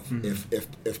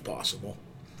 if possible.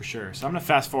 For sure. So I'm going to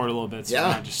fast forward a little bit. So I'm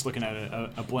not just looking at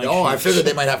a blank. No, I figured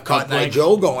they might have Cotton Eye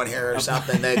Joe going here or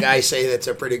something. The guys say that's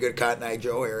a pretty good Cotton Eye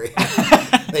Joe area.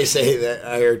 They say that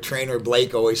our trainer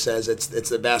Blake always says it's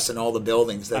the best in all the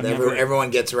buildings. That everyone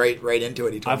gets right into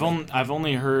it. I've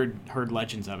only heard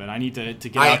legends of it. I need to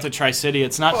get out to Tri-City.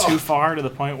 It's not too far to the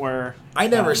point where I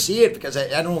never see it, because I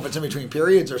don't know if it's in between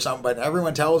periods or something. But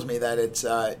everyone tells me that it's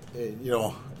the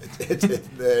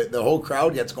whole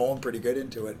crowd gets going pretty good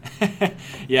into it.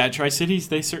 Yeah, Tri-Cities,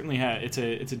 they certainly have. It's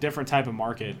a different type of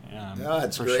market.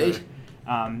 It's great. Sure.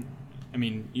 I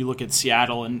mean, you look at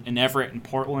Seattle and Everett and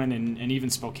Portland and even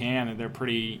Spokane, and they're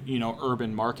pretty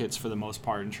urban markets for the most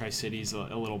part. And Tri-Cities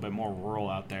a little bit more rural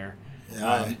out there.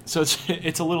 Yeah. So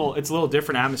it's a little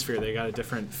different atmosphere. They got a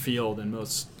different feel than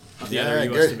most of the other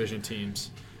U.S. division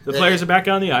teams. The players are back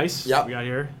on the ice. Yep. We got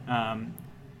here.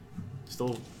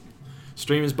 Still,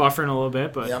 stream is buffering a little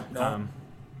bit, but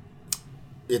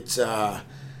it's yeah,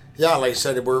 like I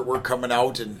said, we're coming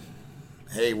out, and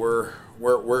hey, we're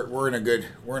in a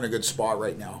good spot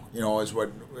right now. You know, is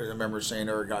what I remember saying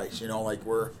to our guys. You know, like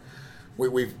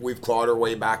we've clawed our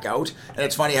way back out, and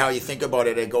it's funny how you think about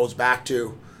it. It goes back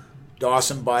to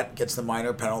Dawson Butt gets the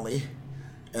minor penalty,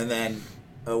 and then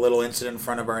a little incident in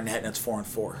front of our net, and it's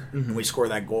 4-4, and we score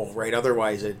that goal. Right,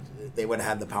 otherwise they would have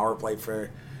had the power play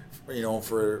for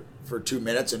 2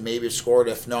 minutes and maybe scored.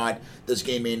 If not, this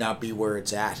game may not be where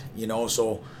it's at. You know,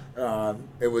 so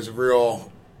it was a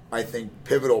real, I think,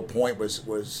 pivotal point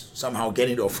was somehow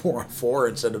getting to a 4-4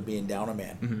 instead of being down a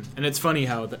man. Mm-hmm. And it's funny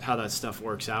how that stuff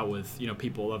works out with,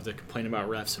 people love to complain about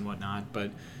refs and whatnot,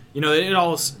 but it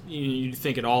all, you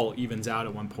think it all evens out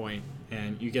at one point,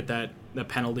 and you get the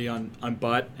penalty on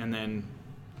Butt, and then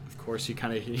of course you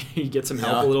kind of you get some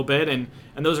help a little bit, and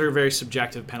those are very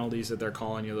subjective penalties that they're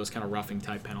calling, those kind of roughing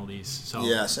type penalties. So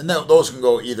yes, and those can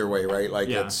go either way, right? Like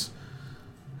it's.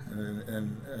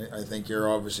 And I think you're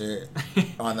obviously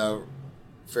on the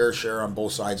fair share on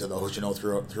both sides of those,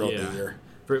 throughout the year.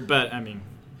 But I mean,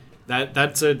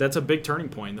 that's a big turning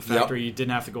point. The fact where you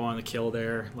didn't have to go on the kill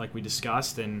there, like we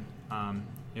discussed, and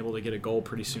able to get a goal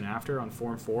pretty soon after on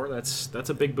 4-4. That's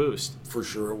a big boost. For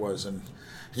sure it was, and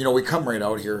we come right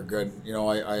out here good.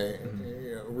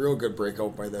 Real good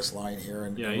breakout by this line here,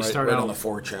 and you right, start right out on the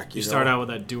forecheck. You start out with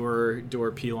that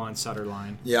Dewar Pilon Sutter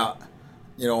line. Yeah.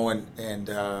 It's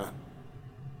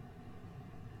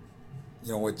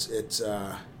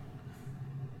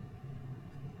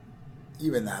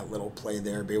even that little play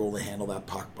there, be able to handle that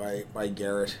puck by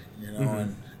Garrett,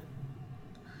 and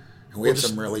we had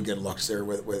some really good looks there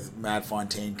with Matt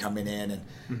Fontaine coming in,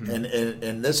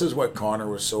 and this is what Connor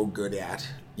was so good at,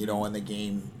 in the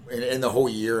game, in the whole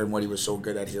year, and what he was so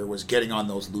good at here was getting on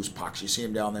those loose pucks. You see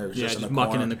him down there, just in the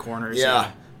mucking corner. in the corners.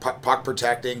 Yeah, puck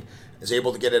protecting, is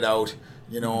able to get it out.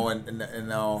 And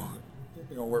now,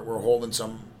 we're holding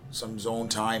some zone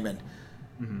time, and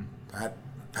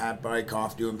Pat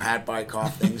Bykoff doing Pat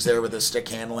Bykoff things there with his stick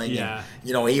handling. Yeah.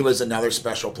 And, he was another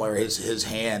special player. His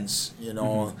hands, in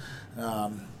the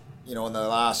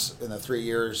 3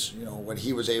 years, what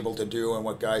he was able to do, and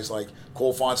what guys like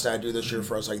Cole Fonstad do this year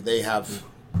for us, like they have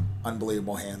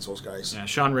unbelievable hands, those guys. Yeah,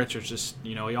 Sean Richards just,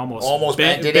 he almost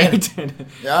banked it in.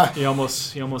 Yeah. He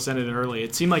almost ended it early.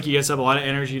 It seemed like you guys have a lot of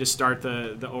energy to start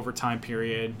the overtime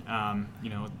period.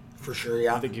 For sure,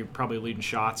 yeah. I think you're probably leading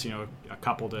shots, a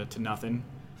couple to nothing.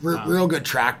 Real good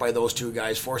track by those two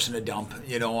guys, forcing a dump,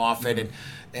 off it,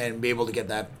 and be able to get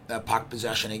that puck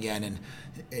possession again. And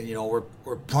we're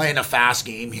playing a fast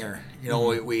game here.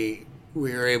 We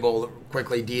were able to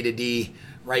quickly D to D,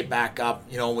 right back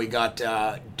up. We got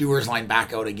Dewar's line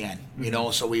back out again.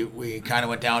 So we kind of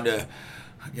went down to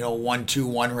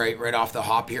 1-2-1 right off the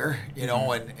hop here.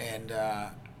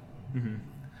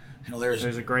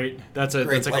 There's a great that's a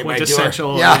play by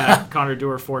quintessential Dewar. Connor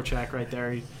Dewar forecheck right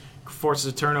there. He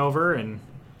forces a turnover, and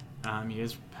he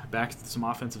is back to some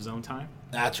offensive zone time.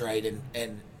 That's right,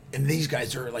 and these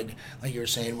guys are like you were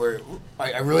saying.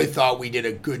 I really thought we did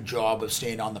a good job of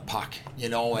staying on the puck.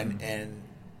 And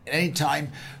any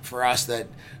time for us that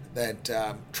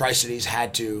Tri-Cities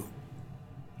had to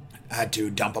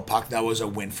dump a puck, that was a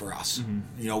win for us.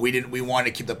 We wanted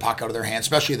to keep the puck out of their hands,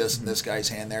 especially this guy's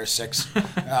hand there, 6.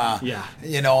 But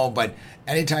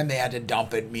anytime they had to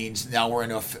dump it means now we're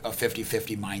in a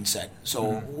 50-50 mindset.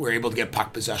 So we're able to get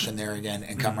puck possession there again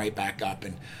and come right back up,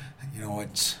 and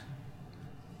it's.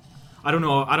 I don't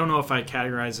know if I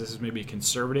categorize this as maybe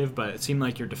conservative, but it seemed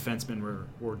like your defensemen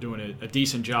were doing a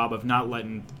decent job of not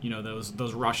letting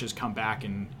those rushes come back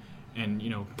and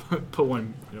put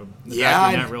one in the back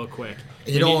of the net real quick.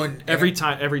 Every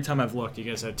time I've looked, you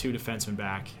guys had 2 defensemen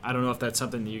back. I don't know if that's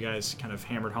something that you guys kind of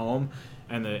hammered home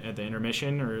at the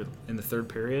intermission or in the third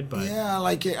period, but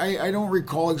I don't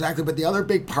recall exactly, but the other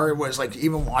big part was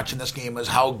even watching this game was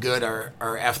how good our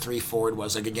F3 forward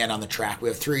was. Again on the track, we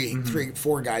have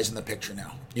 4 guys in the picture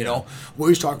now. We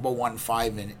always talk about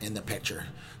 1-5 in the picture.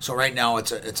 So right now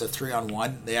it's a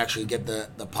 3-on-1. They actually get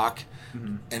the puck.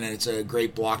 And it's a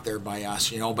great block there by us,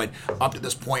 But up to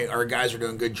this point, our guys are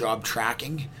doing a good job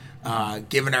tracking,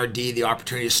 giving our D the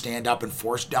opportunity to stand up and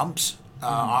force dumps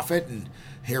off it. And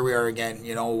here we are again.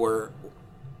 We're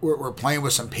playing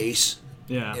with some pace,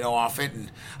 off it.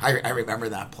 And I remember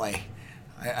that play.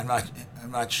 I'm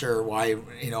not sure why,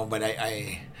 but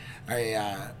I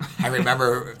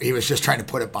remember he was just trying to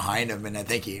put it behind him, and I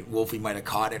think Wolfie might have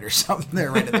caught it or something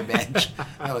there right at the bench.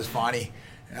 That was funny.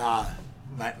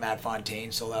 Matt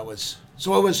Fontaine, so it was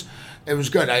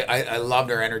good. I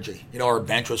loved our energy. Our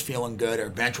bench was feeling good. Our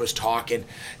bench was talking.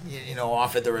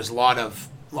 Off it there was a lot of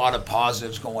lot of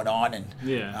positives going on, and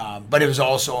but it was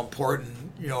also important,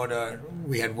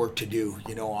 we had work to do,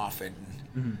 off it.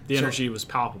 The energy was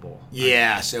palpable.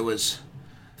 Yes, it was.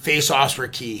 Face-offs were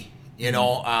key.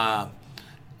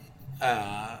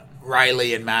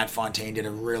 Riley and Matt Fontaine did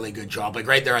a really good job. Like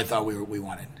right there, I thought we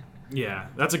won it. Yeah,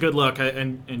 that's a good look,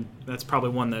 and that's probably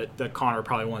one that Connor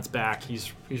probably wants back.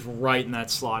 He's right in that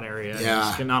slot area. Yeah.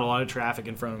 He's got not a lot of traffic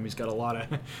in front of him. He's got a lot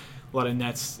of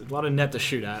net to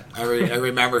shoot at. I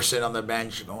remember sitting on the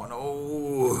bench going,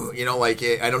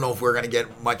 I don't know if we're going to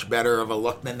get much better of a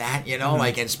look than that,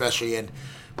 like especially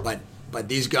but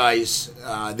these guys,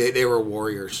 they were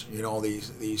warriors,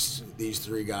 these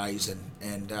three guys,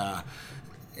 and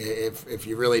if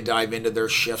you really dive into their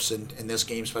shifts in this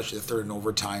game, especially the third and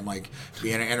overtime, like it'd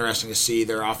be interesting to see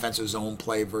their offensive zone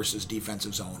play versus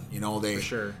defensive zone. For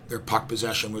sure. Their puck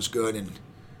possession was good, and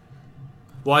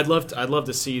well, I'd love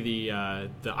to see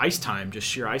the ice time, just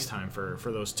sheer ice time for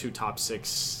those two top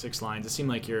six lines. It seemed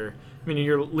like you're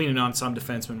leaning on some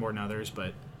defensemen more than others,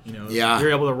 but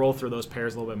you're able to roll through those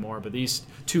pairs a little bit more. But these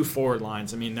two forward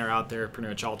lines, they're out there pretty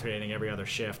much alternating every other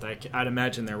shift. I'd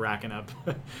imagine they're racking up,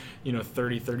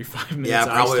 30, 35 minutes. Yeah,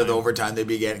 probably with overtime they'd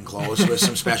be getting close with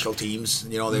some special teams.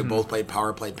 They both played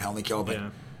power play, penalty kill, but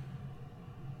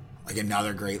like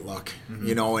another great look.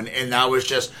 And that was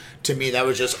just, to me, that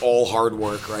was just all hard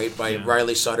work, right? By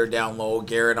Riley Sutter down low,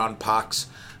 Garrett on pucks.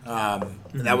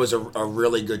 That was a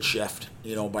really good shift,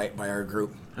 by our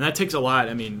group. And that takes a lot.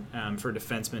 For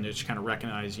defensemen to just kind of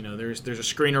recognize, there's a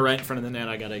screener right in front of the net.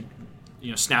 I got to,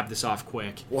 snap this off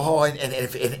quick. Well, and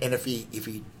if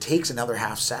he takes another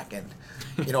half second,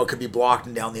 it could be blocked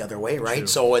and down the other way, right? True.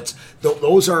 So it's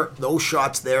those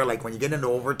shots there. Like when you get into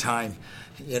overtime,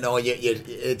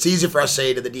 it's easy for us to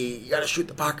say to the D, you got to shoot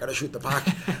the puck,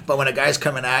 but when a guy's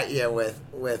coming at you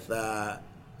with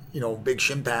big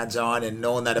shin pads on, and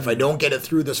knowing that if I don't get it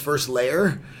through this first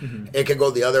layer, it could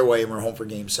go the other way, and we're home for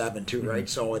Game 7 too, right?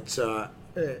 So it's that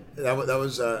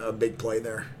was a big play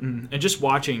there. And just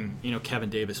watching, Kevin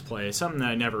Davis play, something that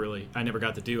I never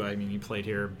got to do. He played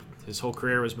here. His whole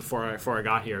career was before I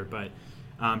got here, but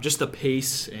just the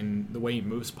pace and the way he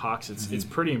moves pucks, it's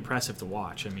pretty impressive to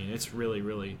watch. It's really,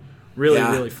 really, really,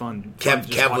 really fun.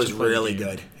 Kev was really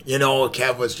good.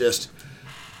 Kev was just.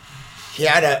 He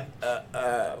had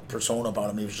a persona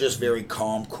about him. He was just very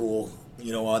calm, cool,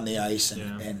 on the ice,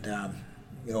 and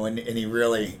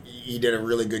he did a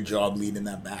really good job leading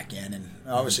that back end. And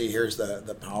obviously, here's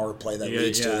the power play that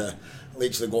leads to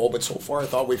the goal. But so far, I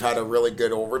thought we've had a really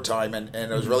good overtime, and it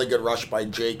was a really good rush by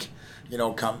Jake,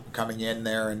 coming in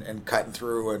there and cutting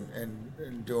through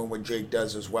and doing what Jake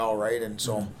does as well, right? And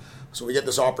so. So we get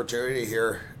this opportunity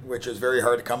here, which is very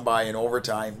hard to come by in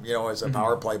overtime, as a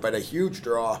power play, but a huge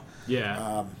draw.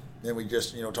 Yeah. And we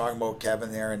just, talking about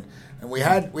Kevin there, and we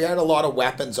had a lot of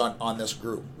weapons on this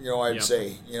group, I'd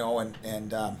say,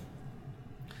 and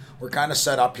we're kind of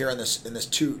set up here in this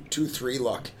 2-3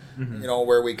 look,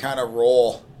 where we kind of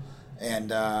roll,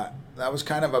 and that was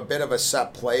kind of a bit of a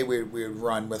set play we would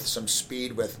run with some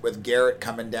speed with Garrett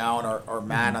coming down or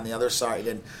Matt on the other side,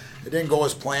 and it didn't go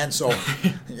as planned, so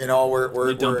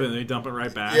they dump it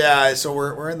right back. Yeah, so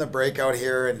we're in the breakout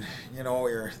here, and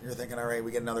you're thinking, all right,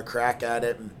 we get another crack at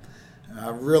it, and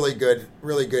really good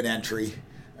entry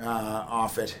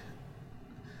off it.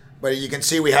 But you can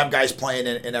see we have guys playing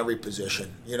in every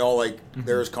position.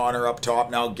 There's Connor up top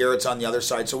now, Garrett's on the other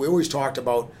side. So we always talked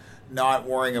about not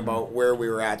worrying about where we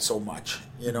were at so much.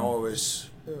 It was.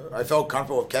 I felt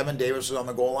comfortable if Kevin Davis was on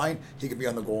the goal line, he could be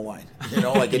on the goal line.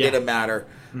 It didn't matter.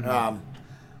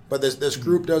 But this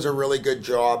group does a really good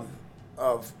job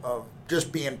of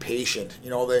just being patient.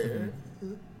 They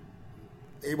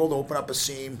able to open up a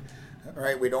seam.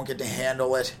 Right, we don't get to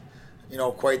handle it,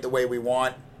 quite the way we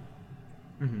want.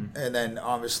 And then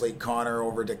obviously Connor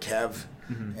over to Kev,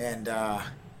 and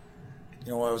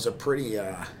it was a pretty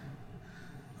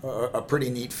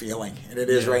neat feeling, and it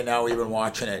is right now even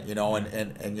watching it,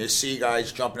 and you see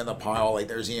guys jumping in the pile, like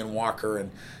there's Ian Walker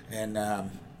and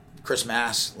Chris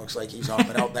Mass looks like he's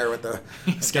hopping out there with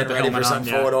getting ready for some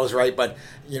photos, right? But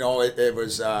it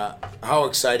was how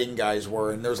exciting guys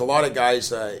were, and there's a lot of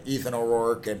guys, Ethan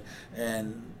O'Rourke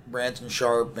and Branson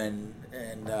Sharp, and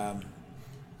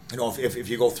if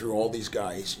you go through all these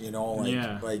guys,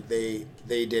 like they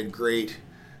did great.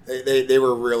 They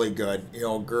were really good.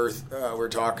 Girth we're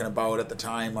talking about at the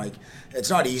time, like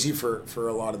it's not easy for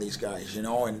a lot of these guys,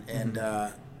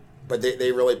 but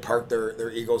they really parked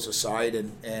their egos aside,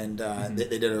 and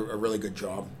they did a really good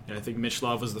job. Yeah, I think Mitch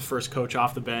Love was the first coach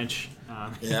off the bench.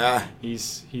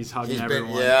 He's hugging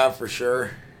everyone. Yeah, for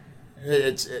sure.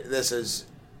 This is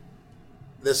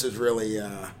really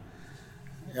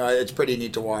It's pretty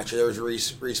neat to watch. There was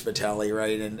Reese Vitelli,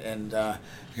 right, and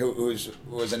who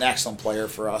was an excellent player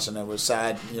for us, and it was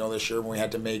sad, this year when we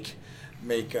had to make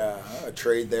a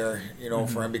trade there,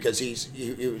 for him, because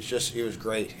he was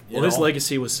great. His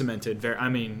legacy was cemented.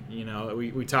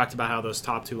 We talked about how those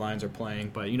top two lines are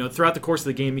playing, but throughout the course of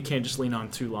the game, you can't just lean on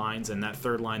two lines, and that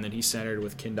third line that he centered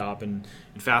with Kindop and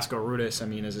Fasco Rudis.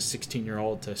 As a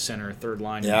 16-year-old to center a third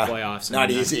line in the playoffs,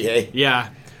 not easy, hey? Yeah.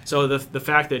 So the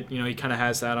fact that he kind of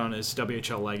has that on his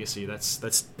WHL legacy,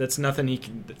 that's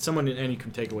nothing someone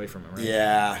can take away from him, right?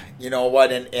 Yeah, you know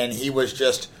what, and he was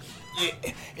just.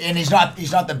 And he's not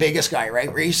the biggest guy,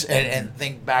 right, Reese? And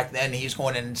think back then he's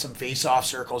going in some face-off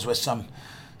circles with some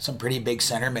pretty big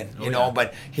centermen,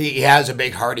 But he has a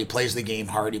big heart. He plays the game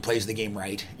hard. He plays the game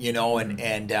right,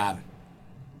 And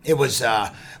it was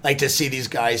like to see these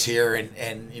guys here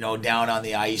and down on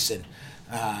the ice, and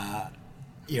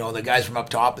the guys from up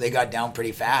top, they got down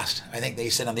pretty fast. I think they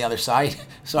sit on the other side,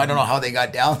 so I don't know how they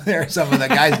got down there. Some of the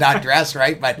guys not dressed,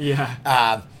 right? But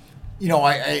yeah.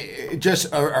 I just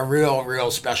a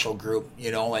real special group.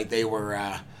 Like they were,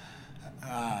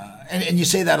 and you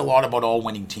say that a lot about all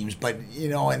winning teams, but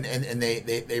and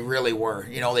they really were.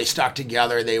 They stuck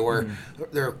together.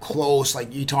 They're close.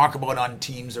 Like you talk about on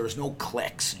teams, there was no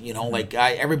cliques. Like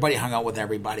everybody hung out with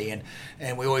everybody,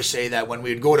 and we always say that when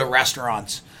we'd go to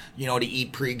restaurants, to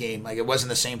eat pregame, like it wasn't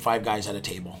the same five guys at a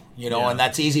table, and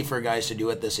that's easy for guys to do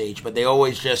at this age, but they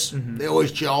always just, they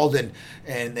always gelled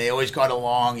and they always got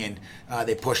along, and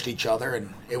they pushed each other,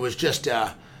 and it was just,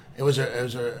 it was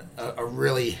a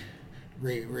really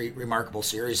remarkable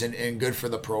series, and good for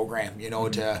the program,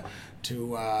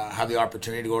 to have the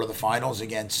opportunity to go to the finals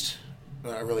against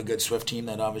a really good Swift team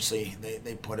that obviously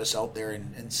they put us out there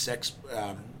in six,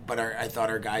 but I thought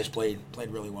our guys played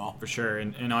really well. For sure,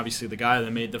 and obviously the guy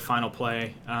that made the final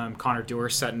play, Connor Dewar,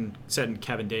 setting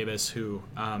Kevin Davis, who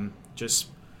just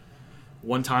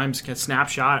one time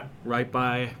snapshot right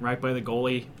by the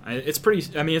goalie. It's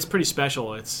pretty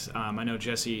special. It's I know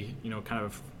Jesse, kind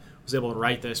of was able to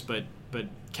write this, but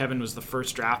Kevin was the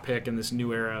first draft pick in this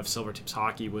new era of Silvertips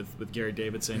hockey with Gary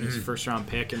Davidson, his first round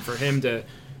pick, and for him to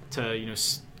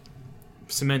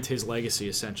cement his legacy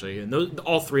essentially. And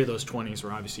all three of those 20s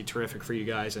were obviously terrific for you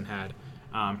guys and had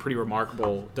pretty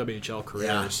remarkable WHL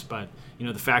careers. Yeah. But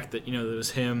the fact that it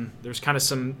was him, there's kind of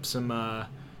some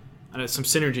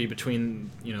synergy between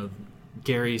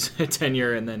Gary's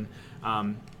tenure and then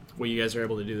what you guys are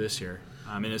able to do this year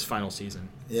in his final season.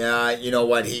 Yeah, you know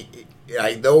what,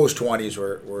 those 20s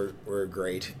were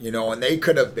great, and they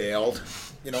could have bailed,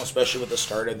 especially with the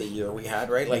start of the year we had,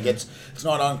 right? Like it's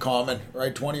not uncommon,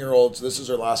 right? 20-year-olds, this is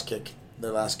their last kick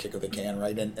of the can,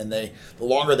 right? And the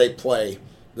longer they play,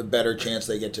 the better chance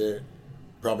they get to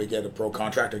probably get a pro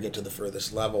contract or get to the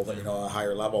furthest level, a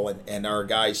higher level. And our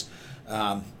guys,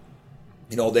 they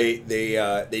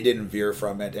didn't veer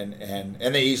from it,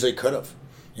 and they easily could have.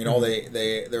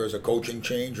 There was a coaching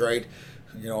change, right?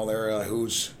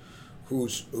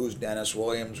 Who's Dennis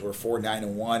Williams? We're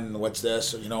 4-9-1. What's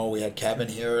this? We had Kevin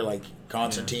here, like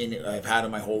Constantine. Yeah. I've had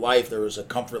him my whole life. There was a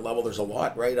comfort level. There's a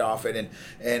lot right off it, and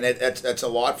that's a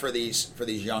lot for these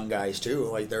young guys too.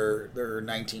 Like they're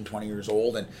 19, 20 years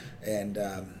old,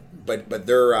 but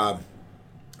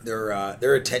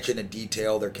their attention to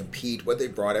detail, their compete, what they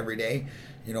brought every day,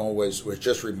 was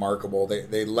just remarkable.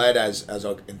 They led as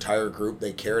an entire group.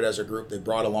 They cared as a group. They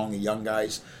brought along the young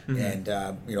guys, and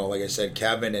like I said,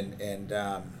 Kevin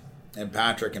and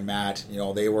Patrick and Matt.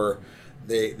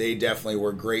 They definitely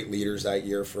were great leaders that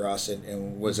year for us,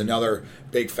 and was another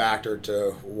big factor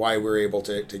to why we were able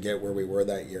to get where we were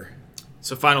that year.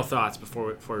 So final thoughts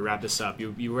before we wrap this up.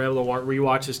 You were able to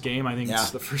rewatch this game. I think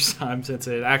it's the first time since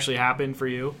it actually happened for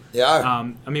you.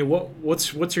 Yeah.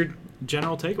 What's your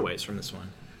general takeaways from this one?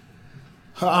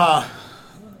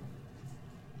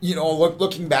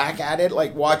 Looking back at it,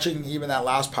 like watching even that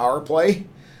last power play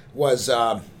was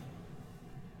there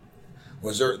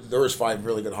was 5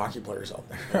 really good hockey players out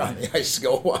there on the ice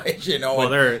skill wise, Well,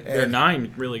 there are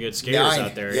 9 really good skaters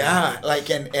out there. Yeah,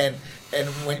 like and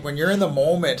when you're in the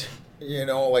moment,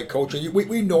 like coaching,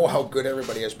 we know how good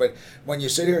everybody is, but when you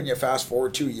sit here and you fast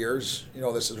forward 2 years,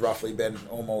 this has roughly been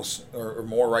almost or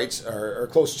more, right, or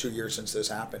close to 2 years since this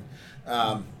happened,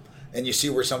 and you see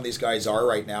where some of these guys are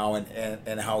right now,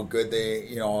 and how good they,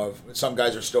 some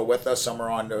guys are still with us, some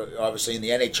are on obviously in the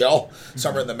NHL,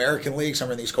 some are in the American League, some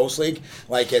are in the East Coast League.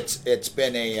 Like it's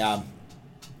been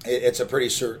it's a pretty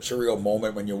surreal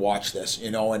moment when you watch this,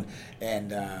 and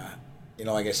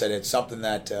like I said, it's something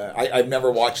that I've never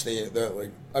watched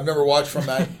I've never watched from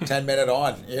that 10-minute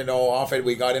on. Often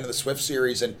we got into the Swift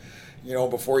series, and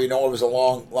before you know it was a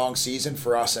long season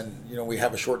for us, and we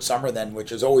have a short summer then,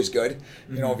 which is always good,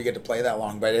 if you get to play that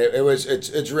long. But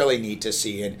it's really neat to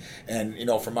see,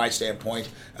 and from my standpoint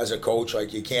as a coach,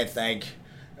 like, you can't thank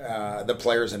the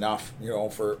players enough,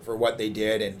 for what they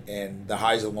did, and the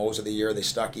highs and lows of the year. They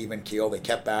stuck even keel. They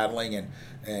kept battling,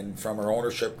 and from our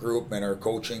ownership group and our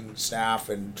coaching staff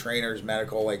and trainers,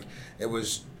 medical, like, it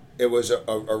was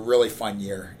a really fun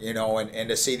year, and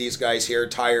to see these guys here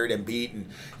tired and beat, and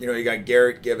you got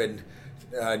Garrett giving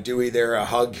Dewey there a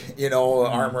hug,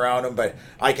 arm around him. But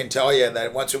I can tell you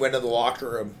that once we went to the locker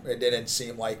room, it didn't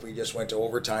seem like we just went to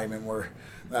overtime, and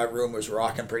that room was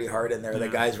rocking pretty hard in there. The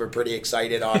guys were pretty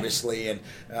excited, obviously, and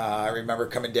I remember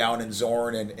coming down in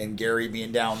Zorn and Gary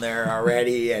being down there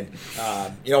already, and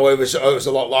it was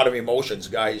a lot of emotions.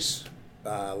 Guys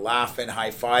laughing,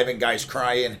 high fiving, guys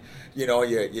crying.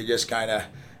 You just kind of,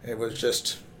 it was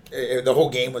just. The whole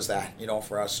game was that,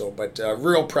 for us. So, but a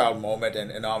real proud moment,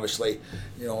 and obviously,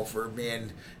 for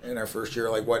being in our first year,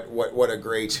 like what a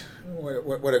great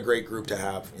group to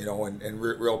have, and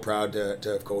real proud to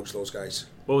have coached those guys.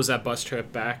 What was that bus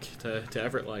trip back to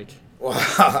Everett like? Well,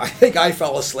 I think I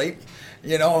fell asleep.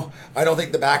 I don't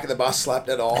think the back of the bus slept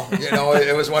at all.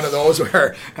 It was one of those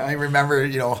where I remember,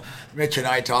 Mitch and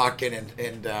I talking,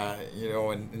 and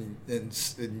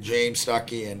James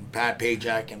Stuckey and Pat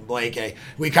Pajak and Blake.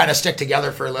 We kind of stick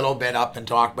together for a little bit up and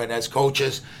talk, but as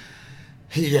coaches,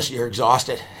 you're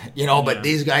exhausted, But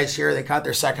these guys here, they caught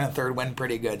their second and third win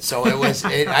pretty good. So it was,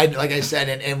 like I said,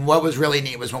 and what was really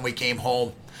neat was when we came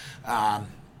home.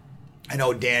 I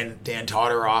know Dan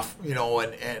Todoroff,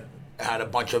 and had a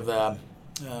bunch of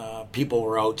people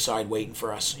were outside waiting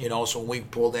for us, So when we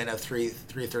pulled in at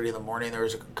 3:30 in the morning, there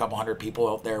was a couple hundred people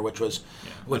out there, which was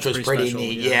pretty special,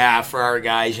 neat. Yeah, for our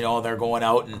guys, they're going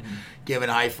out and giving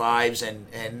high fives,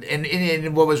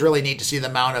 and what was really neat to see the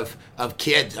amount of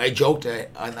kids. I joked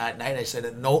on that night. I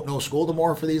said, no school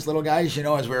tomorrow for these little guys,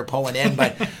 as we were pulling in,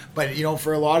 but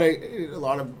for a lot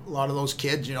of those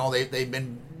kids, they've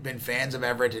been fans of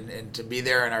Everett, and to be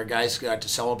there, and our guys got to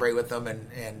celebrate with them, and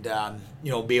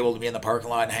be able to be in the parking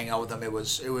lot and hang out with them. It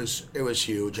was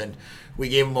huge, and we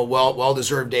gave them a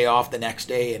well-deserved day off the next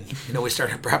day, and we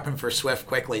started prepping for Swift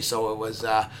quickly. So it was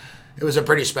a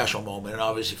pretty special moment, and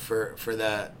obviously for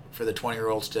the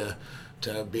 20-year-olds to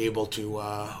be able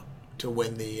to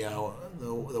win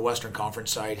the Western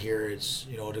Conference side here, is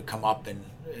to come up and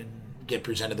get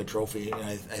presented the trophy. And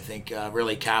I think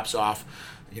really caps off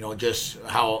just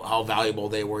how valuable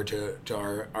they were to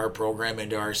our program and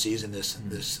to our season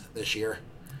this year.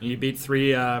 You beat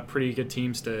three pretty good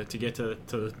teams to get to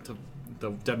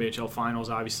the WHL finals.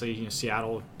 Obviously,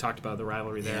 Seattle, talked about the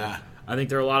rivalry there. Yeah. I think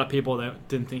there are a lot of people that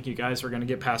didn't think you guys were going to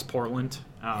get past Portland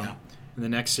in the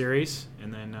next series,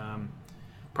 and then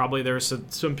probably there's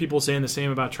some people saying the same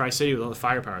about Tri-City with all the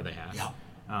firepower they have. Yeah.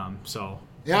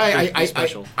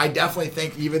 Special. I definitely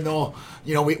think, even though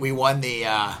we won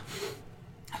the.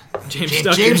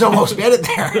 James almost made it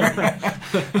there,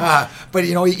 but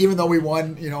even though we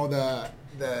won,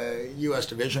 the U.S.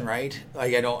 division, right?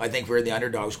 Like I think we're the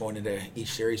underdogs going into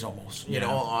each series almost,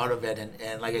 out of it,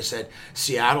 and like I said,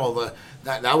 Seattle,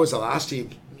 that was the last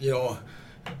team. You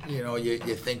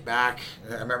think back.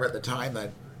 I remember at the time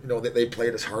that they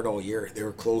played us hard all year. They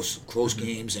were close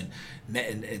games, and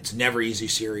it's never easy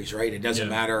series, right? It doesn't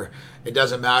matter. It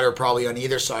doesn't matter probably on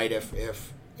either side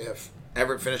if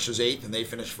Everett finishes 8th and they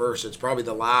finish first. It's probably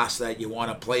the last that you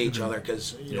want to play each other,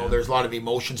 because there's a lot of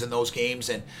emotions in those games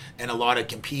and a lot of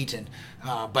compete. And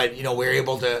but we're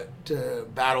able to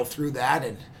battle through that.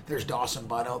 And there's Dawson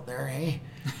Budd out there, hey.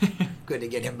 Good to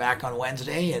get him back on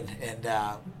Wednesday, and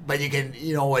but you can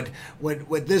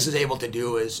what this is able to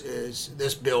do is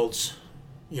this builds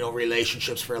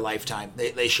relationships for a lifetime.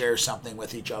 They share something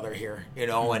with each other here,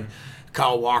 and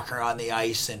Kyle Walker on the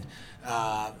ice, and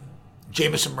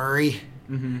Jamison Murray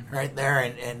right there,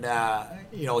 and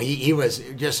he was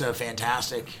just a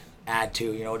fantastic add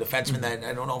to defenseman that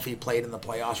I don't know if he played in the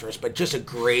playoffs for us, but just a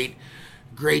great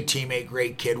teammate,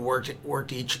 great kid,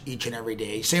 worked each and every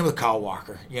day. Same with Kyle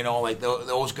Walker,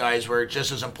 those guys were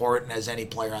just as important as any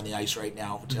player on the ice right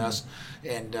now to us.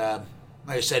 And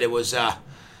like I said, it was a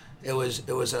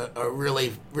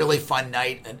really, really fun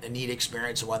night, a neat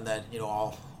experience, one that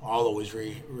I'll always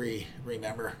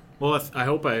remember. Well, I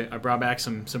hope I brought back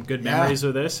some good memories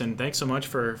of this, and thanks so much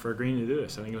for agreeing to do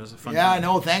this. I think it was a fun time.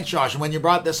 No, thanks, Josh. And when you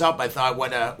brought this up, I thought,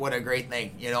 what a great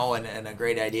thing, and a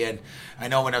great idea. And I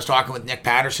know when I was talking with Nick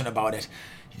Patterson about it,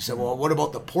 he said, well, what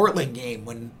about the Portland game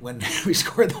when we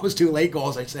scored those 2 late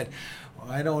goals? I said,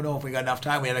 well, I don't know if we got enough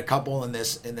time. We had a couple in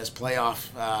this playoff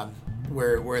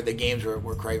where the games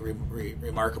were quite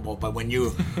remarkable. But when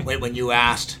you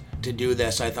asked to do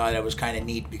this, I thought it was kind of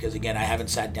neat because, again, I haven't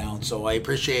sat down. So I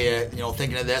appreciate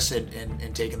thinking of this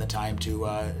and taking the time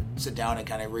to sit down and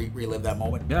kind of relive that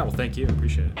moment. Yeah, well, thank you.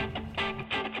 Appreciate it.